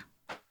keep it here.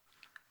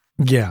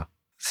 Yeah.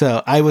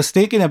 So I was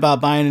thinking about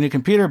buying a new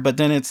computer, but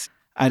then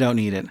I don't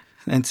need it.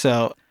 And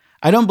so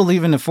I don't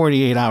believe in the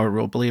 48-hour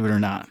rule, believe it or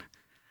not.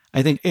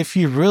 I think if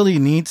you really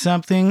need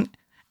something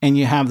and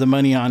you have the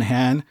money on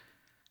hand,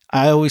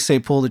 I always say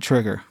pull the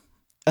trigger.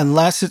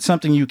 Unless it's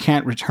something you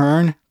can't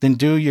return, then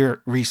do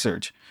your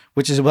research,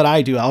 which is what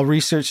I do. I'll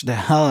research the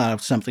hell out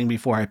of something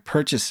before I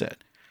purchase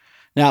it.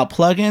 Now,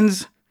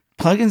 plugins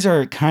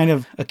are kind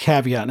of a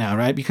caveat now,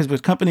 right? Because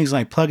with companies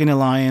like Plugin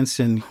Alliance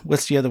and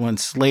what's the other one,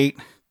 Slate,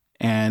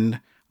 and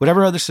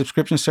whatever other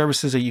subscription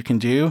services that you can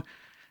do,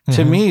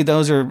 to me,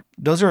 those are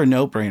a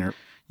no-brainer.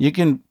 You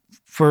can,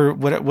 for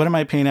what am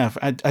I paying now?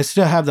 I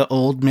still have the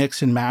old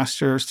mix and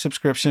master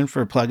subscription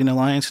for Plugin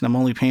Alliance, and I'm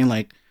only paying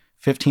like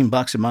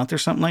 $15 a month or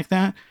something like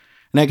that.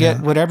 And I get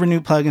whatever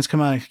new plugins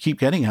come out, I keep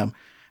getting them.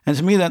 And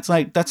to me, that's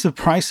the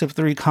price of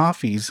 3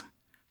 coffees.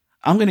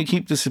 I'm going to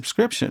keep the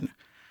subscription.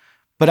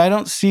 But I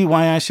don't see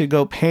why I should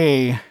go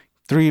pay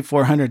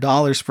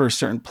 $300-$400 for a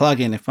certain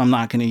plugin if I'm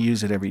not going to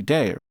use it every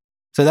day.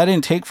 So that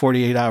didn't take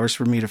 48 hours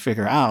for me to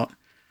figure out.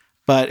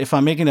 But if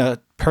I'm making a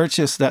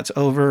purchase that's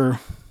over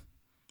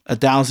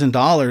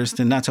 $1,000,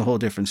 then that's a whole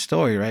different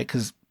story, right?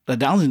 Because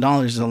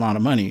 $1,000 is a lot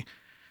of money.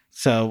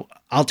 So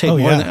I'll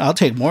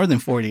take more than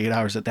 48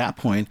 hours at that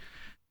point.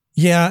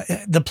 Yeah,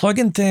 the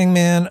plugin thing,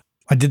 man.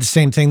 I did the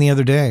same thing the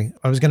other day.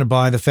 I was going to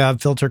buy the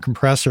FabFilter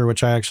compressor,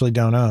 which I actually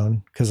don't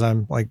own because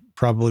I'm like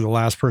probably the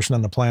last person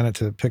on the planet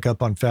to pick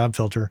up on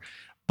FabFilter.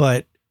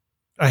 But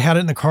I had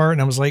it in the cart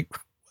and I was like,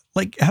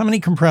 how many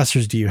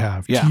compressors do you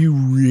have? Yeah. Do you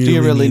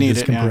really need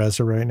this it,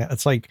 compressor right now?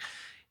 It's like,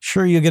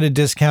 sure, you get a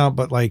discount,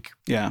 but like,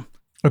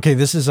 okay,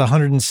 this is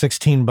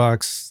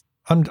 $116.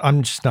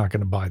 I'm just not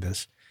going to buy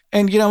this.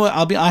 And you know what?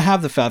 I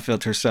have the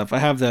FabFilter stuff. I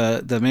have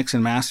the Mix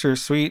and Master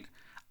suite.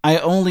 I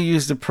only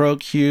use the Pro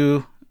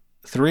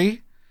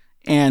Q3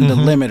 and the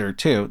limiter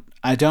too.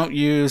 I don't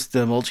use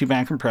the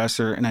multi-band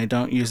compressor and I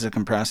don't use the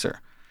compressor.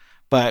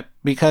 But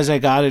because I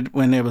got it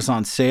when it was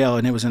on sale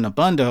and it was in a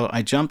bundle,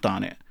 I jumped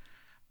on it.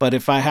 But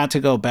if I had to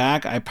go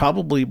back, I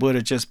probably would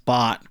have just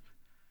bought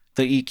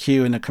the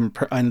EQ and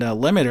the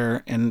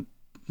limiter and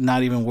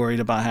not even worried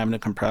about having a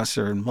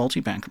compressor and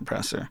multi-band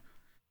compressor.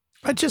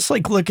 I just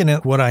like looking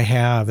at what I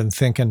have and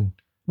thinking,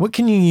 what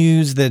can you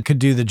use that could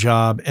do the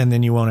job and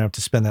then you won't have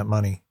to spend that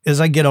money? As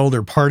I get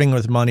older, parting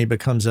with money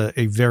becomes a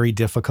very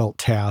difficult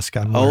task.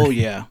 Oh,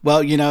 yeah.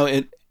 Well,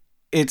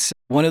 it's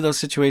one of those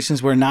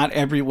situations where not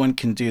everyone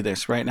can do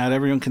this, right? Not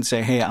everyone can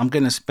say, hey, I'm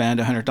going to spend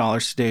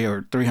 $100 today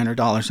or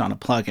 $300 on a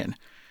plugin.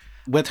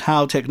 With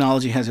how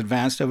technology has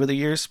advanced over the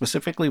years,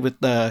 specifically with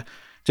the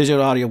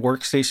digital audio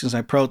workstations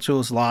like Pro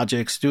Tools,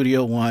 Logic,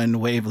 Studio One,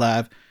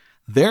 Wavelab,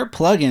 their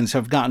plugins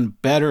have gotten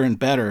better and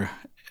better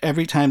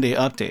every time they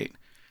update.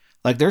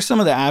 Like there's some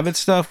of the Avid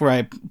stuff where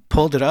I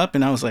pulled it up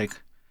and I was like,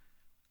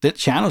 that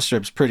channel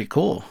strip's pretty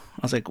cool. I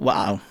was like,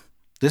 wow,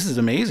 this is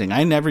amazing.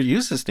 I never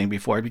used this thing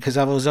before because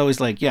I was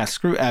always like, yeah,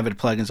 screw Avid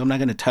plugins. I'm not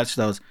going to touch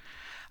those.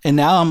 And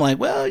now I'm like,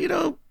 well,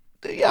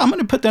 yeah, I'm going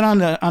to put that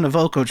on a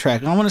vocal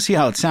track. I want to see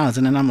how it sounds.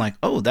 And then I'm like,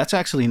 oh, that's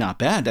actually not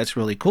bad. That's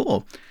really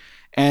cool.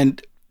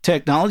 And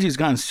technology has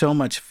gotten so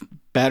much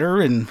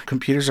better and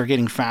computers are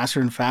getting faster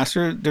and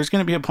faster. There's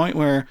going to be a point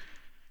where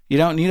you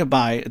don't need to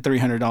buy a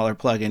 $300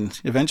 plugin.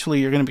 Eventually,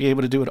 you're going to be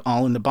able to do it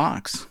all in the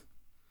box.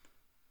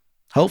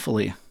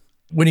 Hopefully.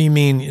 What do you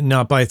mean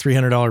not buy a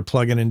 $300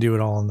 plugin and do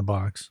it all in the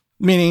box?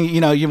 Meaning,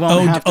 you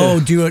won't have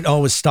to... do it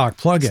all with stock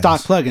plugins.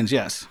 Stock plugins,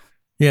 yes.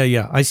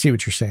 Yeah. I see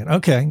what you're saying.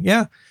 Okay,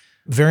 yeah,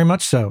 very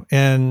much so.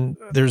 And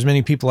there's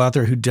many people out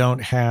there who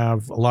don't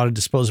have a lot of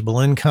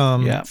disposable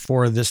income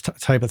for this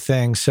type of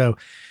thing. So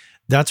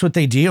that's what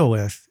they deal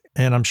with.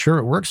 And I'm sure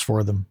it works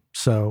for them.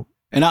 So...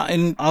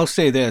 And I'll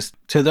say this,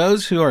 to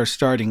those who are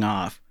starting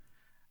off,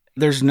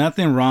 there's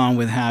nothing wrong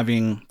with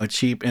having a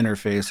cheap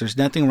interface. There's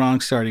nothing wrong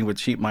starting with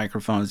cheap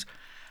microphones.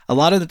 A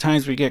lot of the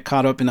times we get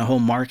caught up in the whole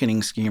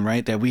marketing scheme,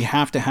 right? That we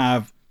have to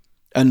have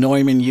a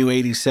Neumann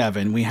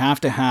U87. We have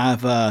to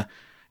have a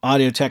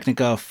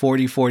Audio-Technica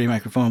 4040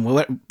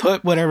 microphone.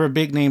 Put whatever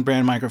big name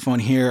brand microphone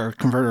here or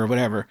converter or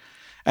whatever.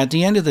 At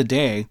the end of the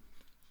day,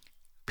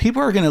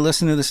 people are going to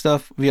listen to this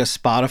stuff via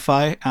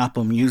Spotify,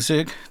 Apple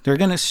Music. They're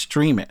going to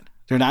stream it.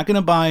 They're not going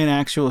to buy an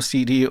actual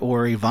CD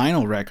or a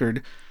vinyl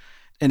record.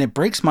 And it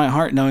breaks my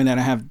heart knowing that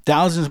I have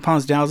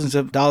thousands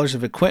of dollars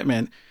of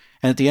equipment.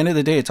 And at the end of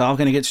the day, it's all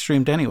going to get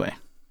streamed anyway.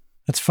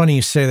 That's funny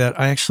you say that.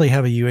 I actually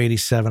have a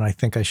U87 I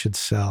think I should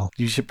sell.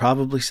 You should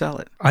probably sell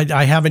it.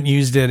 I haven't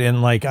used it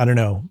in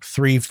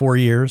 3, 4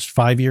 years,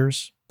 5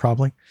 years,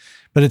 probably.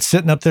 But it's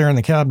sitting up there in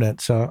the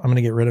cabinet, so I'm going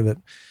to get rid of it.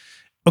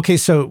 Okay,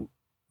 so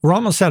we're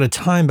almost out of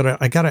time, but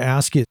I got to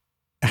ask you,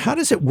 how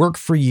does it work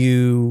for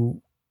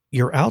you,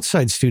 your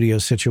outside studio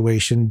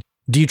situation?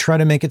 Do you try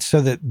to make it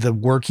so that the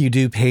work you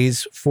do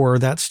pays for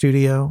that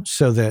studio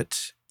so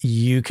that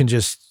you can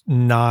just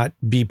not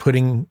be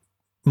putting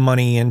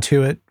money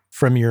into it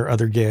from your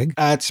other gig?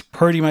 That's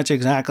pretty much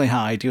exactly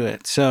how I do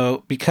it.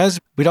 So because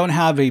we don't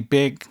have a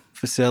big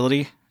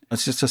facility,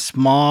 it's just a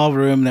small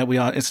room that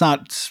it's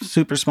not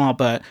super small,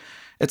 but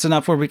it's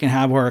enough where we can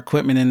have our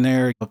equipment in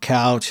there, a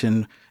couch,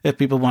 and if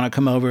people want to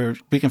come over,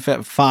 we can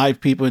fit 5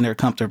 people in there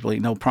comfortably,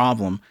 no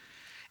problem.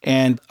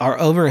 And our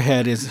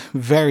overhead is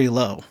very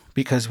low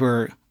because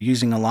we're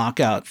using a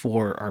lockout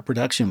for our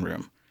production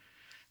room.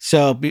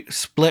 So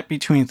split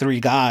between 3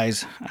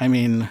 guys, I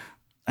mean,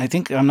 I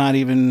think we're not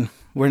even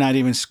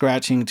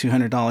scratching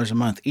 $200 a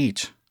month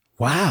each.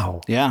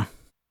 Wow. Yeah.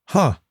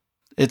 Huh.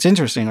 It's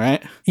interesting,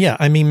 right? Yeah.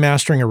 I mean,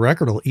 mastering a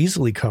record will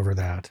easily cover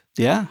that.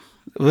 Yeah.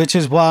 Which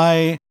is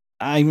why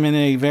I'm in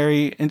a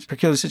very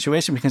peculiar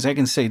situation because I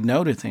can say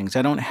no to things.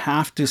 I don't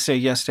have to say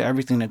yes to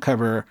everything to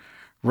cover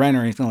rent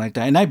or anything like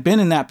that. And I've been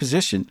in that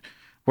position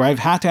where I've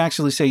had to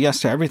actually say yes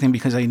to everything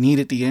because I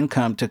needed the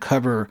income to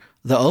cover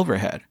the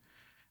overhead.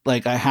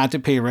 Like I had to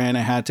pay rent,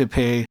 I had to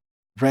pay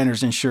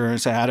renter's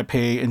insurance, I had to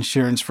pay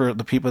insurance for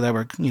the people that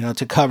were,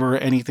 to cover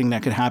anything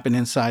that could happen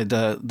inside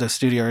the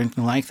studio or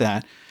anything like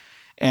that.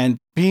 And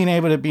being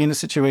able to be in a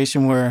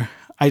situation where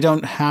I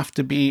don't have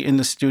to be in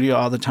the studio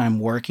all the time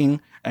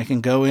working. I can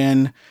go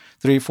in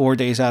 3-4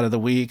 days out of the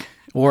week,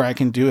 or I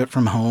can do it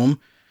from home.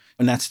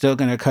 And that's still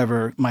going to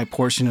cover my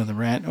portion of the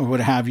rent or what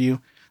have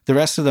you. The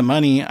rest of the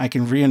money I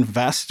can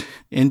reinvest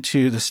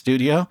into the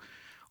studio,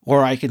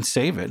 or I can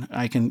save it.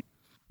 I can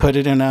put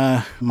it in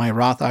my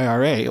Roth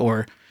IRA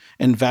or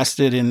invest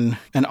it in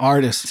an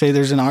artist. Say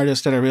there's an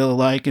artist that I really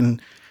like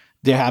and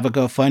they have a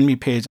GoFundMe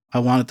page. I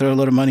want to throw a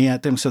little money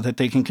at them so that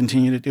they can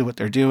continue to do what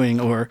they're doing.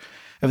 Or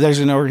if there's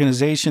an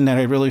organization that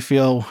I really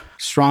feel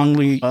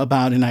strongly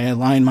about and I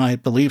align my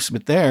beliefs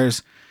with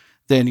theirs,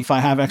 then if I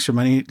have extra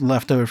money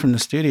left over from the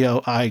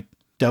studio, I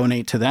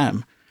donate to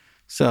them.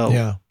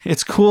 So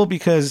It's cool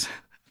because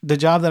the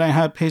job that I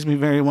have pays me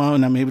very well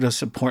and I'm able to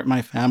support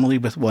my family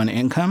with one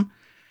income.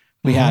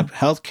 We have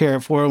healthcare,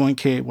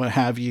 401k, what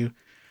have you.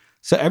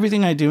 So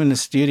everything I do in the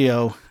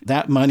studio,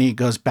 that money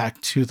goes back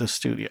to the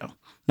studio,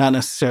 not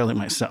necessarily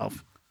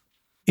myself.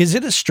 Is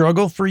it a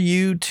struggle for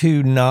you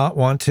to not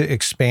want to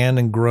expand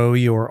and grow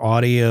your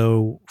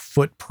audio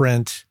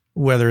footprint,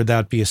 whether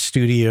that be a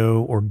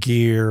studio or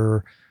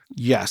gear?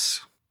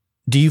 Yes.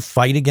 Do you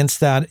fight against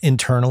that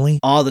internally?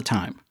 All the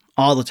time,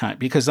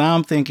 because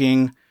I'm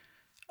thinking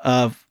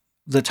of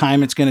the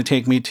time it's going to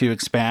take me to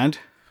expand,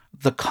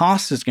 the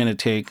cost it's going to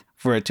take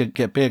for it to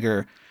get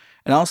bigger,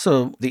 and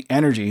also the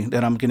energy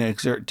that I'm going to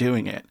exert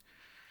doing it.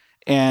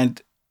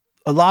 And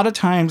a lot of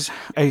times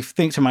I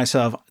think to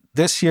myself,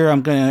 this year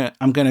I'm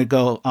gonna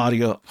go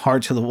audio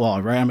hard to the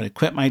wall, right? I'm gonna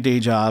quit my day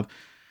job.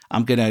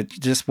 I'm gonna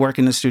just work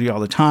in the studio all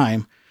the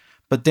time.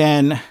 But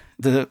then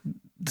the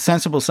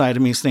sensible side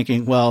of me is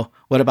thinking, well,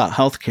 what about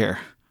healthcare?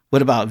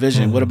 What about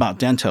vision? What about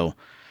dental?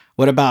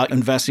 What about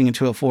investing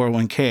into a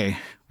 401k?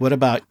 What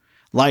about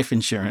life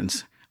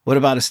insurance? What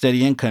about a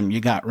steady income? You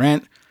got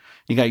rent,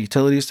 you got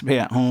utilities to pay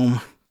at home.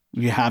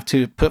 You have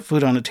to put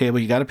food on the table.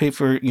 You got to pay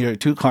for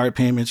 2 car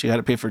payments. You got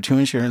to pay for 2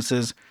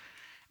 insurances.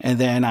 And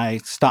then I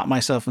stop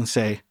myself and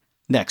say,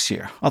 next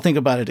year. I'll think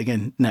about it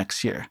again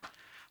next year.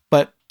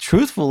 But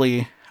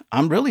truthfully,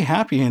 I'm really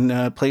happy in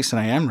the place that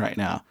I am right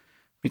now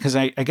because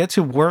I get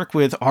to work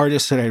with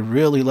artists that I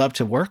really love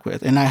to work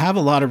with. And I have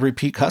a lot of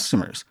repeat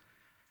customers.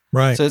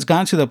 Right. So it's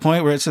gotten to the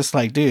point where it's just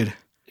like, dude,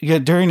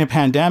 during the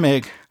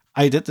pandemic,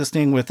 I did this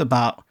thing with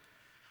about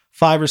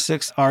 5 or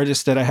 6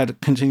 artists that I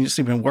had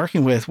continuously been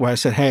working with where I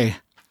said, hey,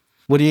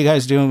 what are you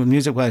guys doing with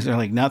music-wise? They're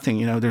like,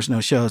 nothing, there's no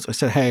shows. I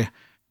said, hey,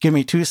 give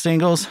me 2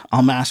 singles,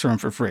 I'll master them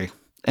for free.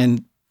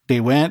 And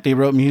they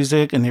wrote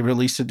music and they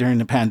released it during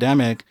the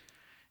pandemic.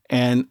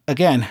 And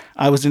again,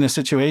 I was in a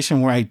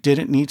situation where I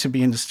didn't need to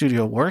be in the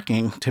studio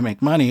working to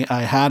make money.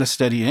 I had a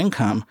steady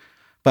income,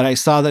 but I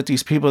saw that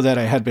these people that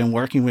I had been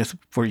working with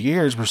for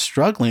years were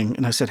struggling.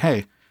 And I said,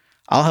 hey,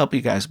 I'll help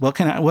you guys. What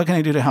can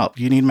I do to help?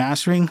 You need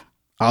mastering?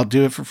 I'll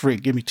do it for free.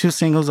 Give me 2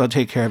 singles. I'll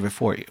take care of it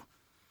for you.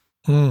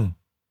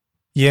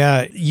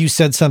 Yeah. You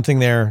said something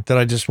there that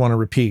I just want to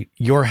repeat.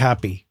 You're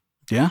happy.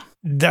 Yeah.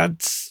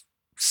 That's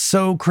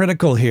so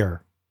critical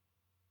here.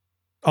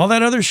 All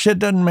that other shit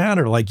doesn't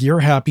matter. Like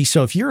you're happy.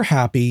 So if you're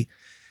happy,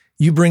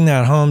 you bring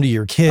that home to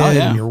your kid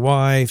and your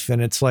wife,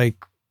 and it's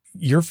like,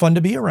 you're fun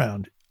to be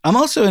around. I'm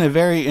also in a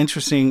very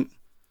interesting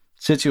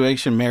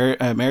situation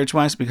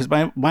marriage-wise because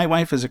my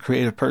wife is a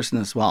creative person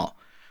as well.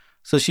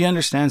 So she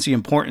understands the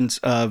importance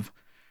of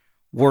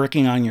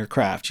working on your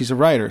craft. She's a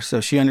writer,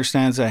 so she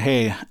understands that,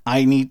 hey,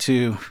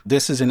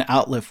 this is an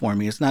outlet for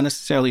me. It's not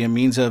necessarily a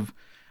means of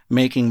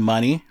making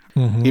money,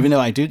 even though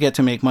I do get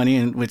to make money,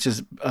 and which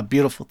is a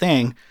beautiful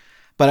thing,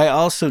 but I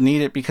also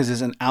need it because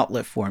it's an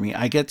outlet for me.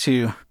 I get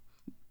to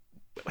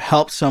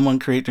help someone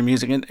create their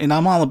music, and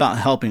I'm all about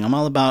helping.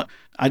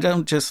 I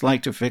don't just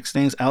like to fix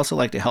things, I also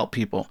like to help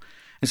people.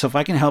 And so if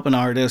I can help an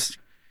artist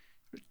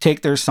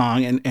take their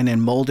song and then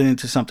mold it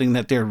into something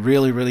that they're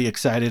really, really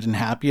excited and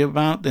happy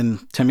about, then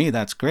to me,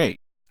 that's great.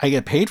 I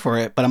get paid for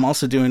it, but I'm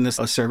also doing this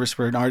a service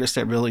for an artist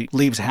that really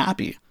leaves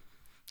happy.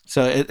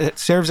 So it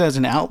serves as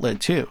an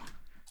outlet too.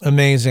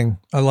 Amazing.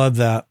 I love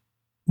that.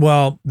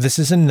 Well, this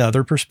is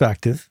another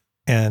perspective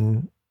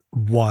and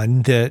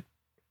one that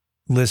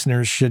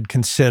listeners should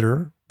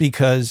consider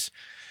because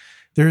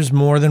there's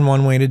more than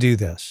one way to do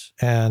this.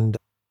 And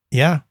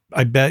yeah,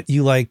 I bet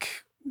you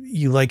like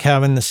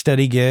having the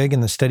steady gig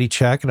and the steady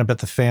check. And I bet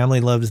the family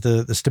loves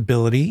the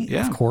stability,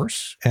 of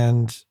course,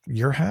 and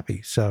you're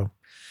happy. So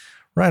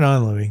right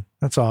on, Louie.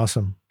 That's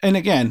awesome. And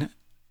again,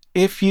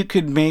 if you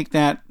could make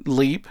that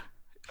leap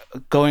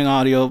going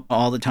audio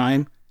all the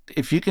time,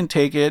 if you can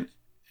take it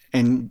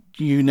and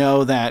you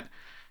know that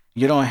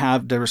you don't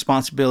have the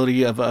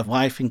responsibility of a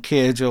wife and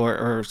kids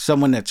or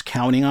someone that's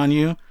counting on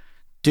you,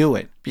 do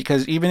it.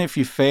 Because even if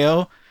you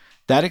fail,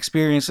 that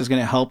experience is going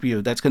to help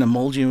you. That's going to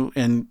mold you,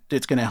 and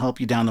it's going to help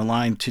you down the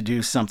line to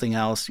do something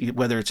else,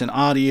 whether it's an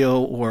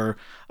audio or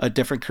a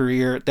different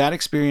career. That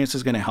experience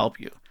is going to help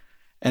you.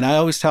 And I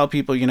always tell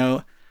people,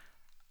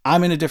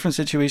 I'm in a different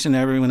situation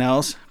than everyone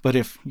else, but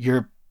if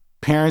your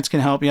parents can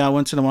help you out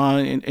once in a while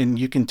and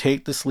you can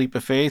take this leap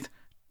of faith,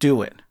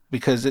 do it,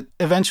 because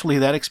eventually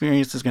that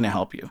experience is going to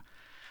help you.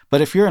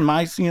 But if you're in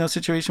my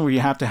situation where you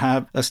have to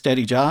have a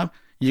steady job,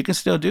 you can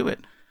still do it.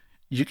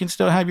 You can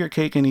still have your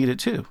cake and eat it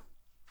too.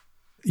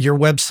 Your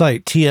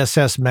website,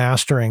 TSS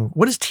Mastering.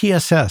 What is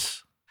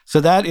TSS? So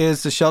that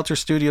is the Shelter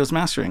Studios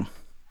Mastering.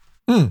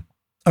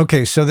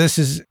 Okay, so this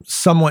is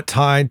somewhat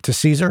tied to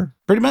Caesar?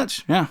 Pretty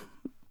much, yeah.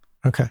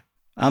 Okay.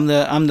 I'm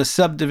the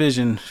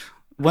subdivision,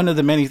 one of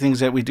the many things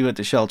that we do at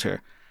the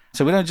shelter.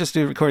 So we don't just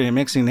do recording and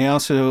mixing. They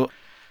also,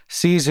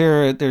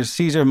 there's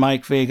Caesar,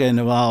 Mike, Vega, and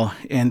Noel,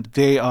 and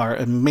they are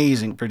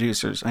amazing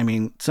producers. I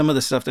mean, some of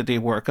the stuff that they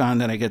work on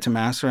that I get to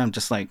master, I'm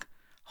just like,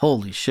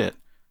 holy shit,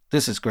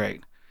 this is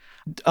great.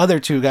 Other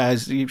 2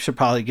 guys you should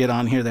probably get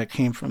on here that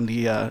came from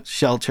the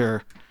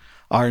shelter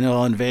are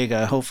Noel and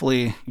Vega.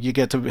 Hopefully you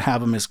get to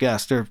have them as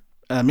guests. They're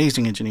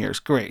amazing engineers,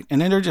 great.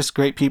 And then they're just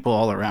great people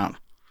all around.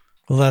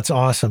 Well, that's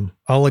awesome.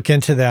 I'll look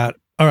into that.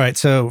 All right.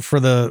 So for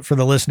the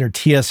listener,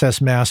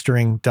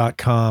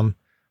 tssmastering.com.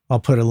 I'll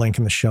put a link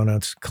in the show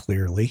notes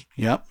clearly.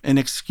 Yep. And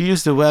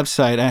excuse the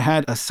website. I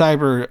had a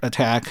cyber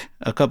attack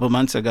a couple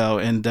months ago,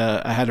 and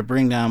I had to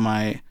bring down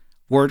my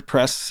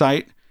WordPress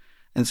site.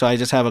 And so I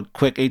just have a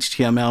quick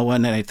HTML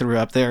one that I threw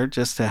up there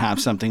just to have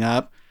something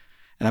up.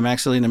 And I'm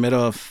actually in the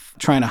middle of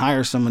trying to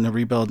hire someone to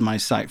rebuild my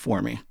site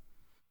for me.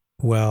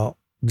 Well,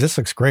 this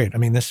looks great. I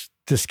mean, this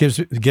just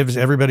gives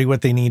everybody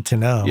what they need to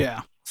know.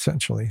 Yeah.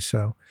 Essentially.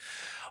 So,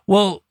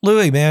 well,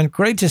 Louie, man,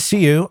 great to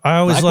see you. I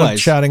always love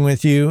Likewise. chatting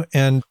with you.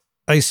 And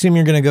I assume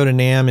you're going to go to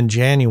NAMM in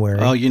January.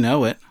 Oh, you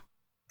know it.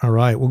 All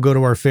right. We'll go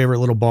to our favorite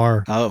little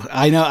bar. Oh,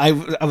 I know.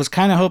 I was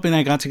kind of hoping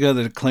I got to go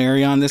to the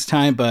Clarion this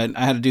time, but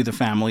I had to do the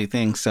family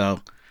thing.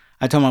 So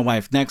I told my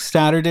wife, next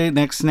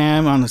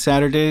NAMM on the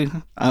Saturday,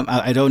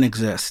 I don't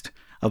exist.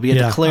 I'll be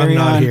at the Clarion.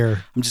 I'm not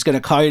here. I'm just going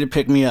to call you to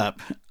pick me up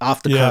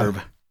off the curb.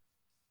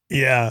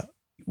 Yeah.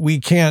 We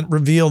can't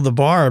reveal the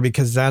bar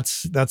because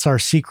that's our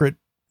secret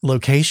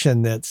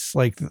location. That's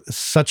like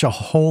such a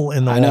hole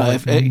in the wall.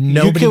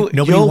 Nobody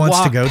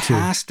wants to go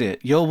to it.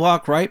 You'll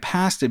walk right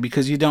past it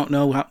because you don't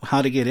know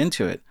how to get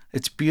into it.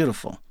 It's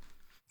beautiful.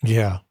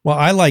 Yeah. Well,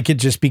 I like it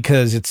just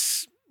because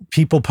it's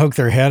people poke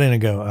their head in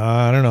and go,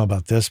 I don't know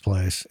about this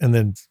place. And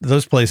then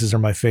those places are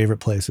my favorite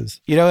places.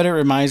 You know what it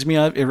reminds me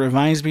of? It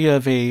reminds me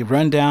of a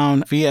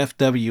rundown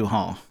VFW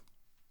hall.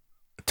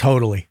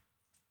 Totally.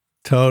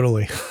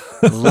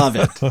 Love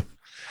it.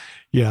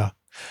 Yeah.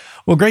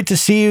 Well, great to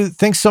see you.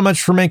 Thanks so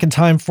much for making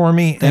time for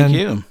me. Thank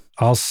you.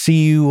 I'll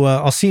see you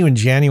in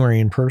January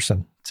in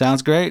person.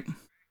 Sounds great.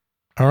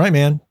 All right,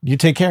 man. You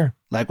take care.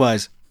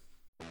 Likewise.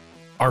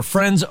 Our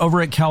friends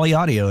over at Cali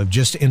Audio have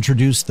just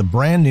introduced the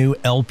brand new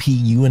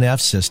LP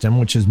UNF system,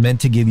 which is meant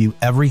to give you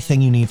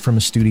everything you need from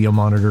a studio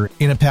monitor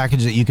in a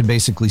package that you can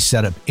basically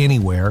set up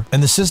anywhere.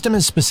 And the system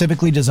is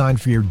specifically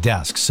designed for your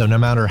desk. So no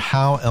matter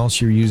how else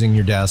you're using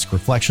your desk,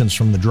 reflections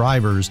from the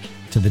drivers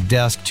to the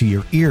desk to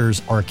your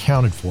ears are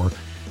accounted for,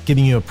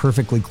 giving you a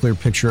perfectly clear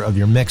picture of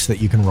your mix that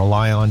you can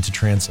rely on to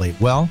translate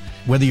well.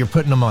 Whether you're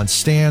putting them on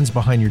stands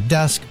behind your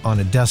desk,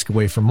 on a desk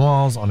away from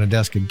walls, on a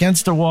desk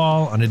against a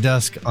wall, on a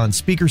desk on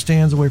speaker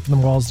stands away from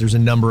the walls, there's a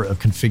number of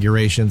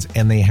configurations,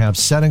 and they have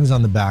settings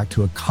on the back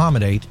to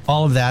accommodate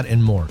all of that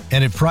and more.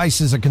 And if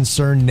price is a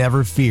concern,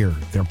 never fear.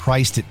 They're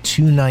priced at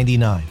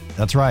 $299.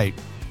 That's right,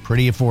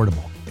 pretty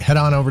affordable. Head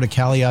on over to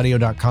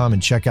caliaudio.com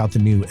and check out the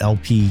new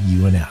LP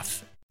UNF.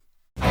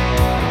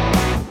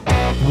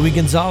 Louie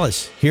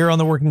Gonzalez here on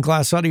the Working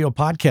Class Audio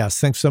Podcast.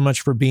 Thanks so much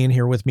for being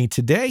here with me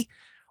today.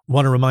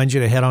 Want to remind you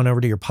to head on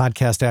over to your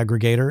podcast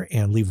aggregator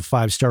and leave a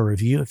 5-star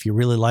review if you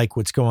really like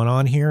what's going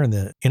on here and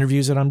the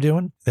interviews that I'm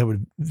doing. That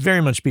would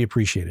very much be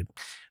appreciated.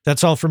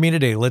 That's all for me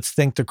today. Let's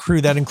thank the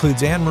crew. That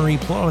includes Anne-Marie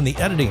Plo in the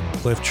editing,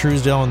 Cliff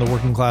Truesdale on the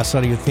Working Class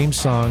Audio theme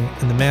song,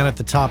 and the man at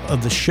the top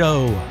of the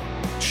show,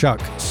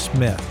 Chuck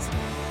Smith.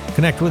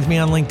 Connect with me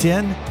on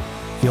LinkedIn.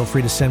 Feel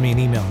free to send me an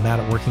email,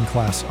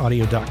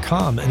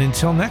 matt@workingclassaudio.com. And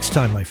until next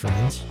time, my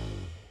friends,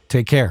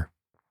 take care.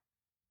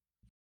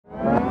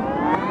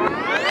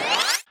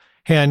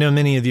 Hey, I know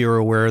many of you are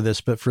aware of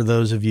this, but for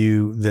those of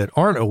you that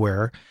aren't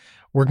aware,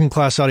 Working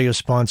Class Audio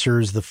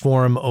sponsors the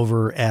forum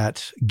over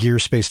at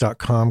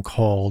gearspace.com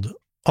called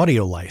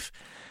Audio Life.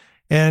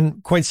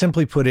 And quite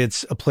simply put,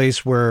 it's a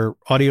place where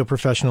audio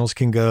professionals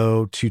can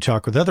go to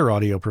talk with other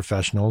audio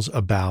professionals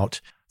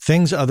about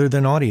things other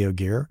than audio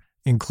gear,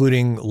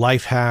 including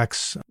life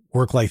hacks,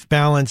 work-life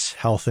balance,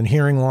 health and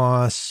hearing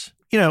loss.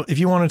 You know, if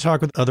you want to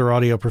talk with other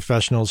audio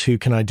professionals who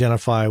can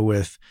identify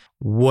with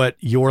what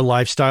your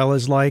lifestyle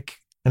is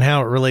like and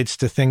how it relates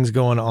to things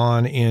going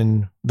on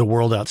in the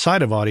world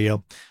outside of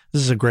audio,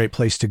 this is a great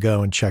place to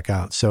go and check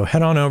out. So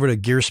head on over to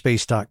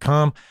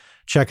gearspace.com,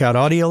 check out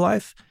Audio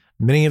Life,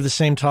 many of the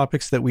same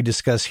topics that we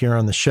discuss here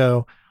on the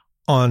show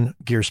on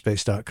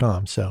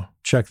gearspace.com. So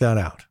check that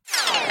out.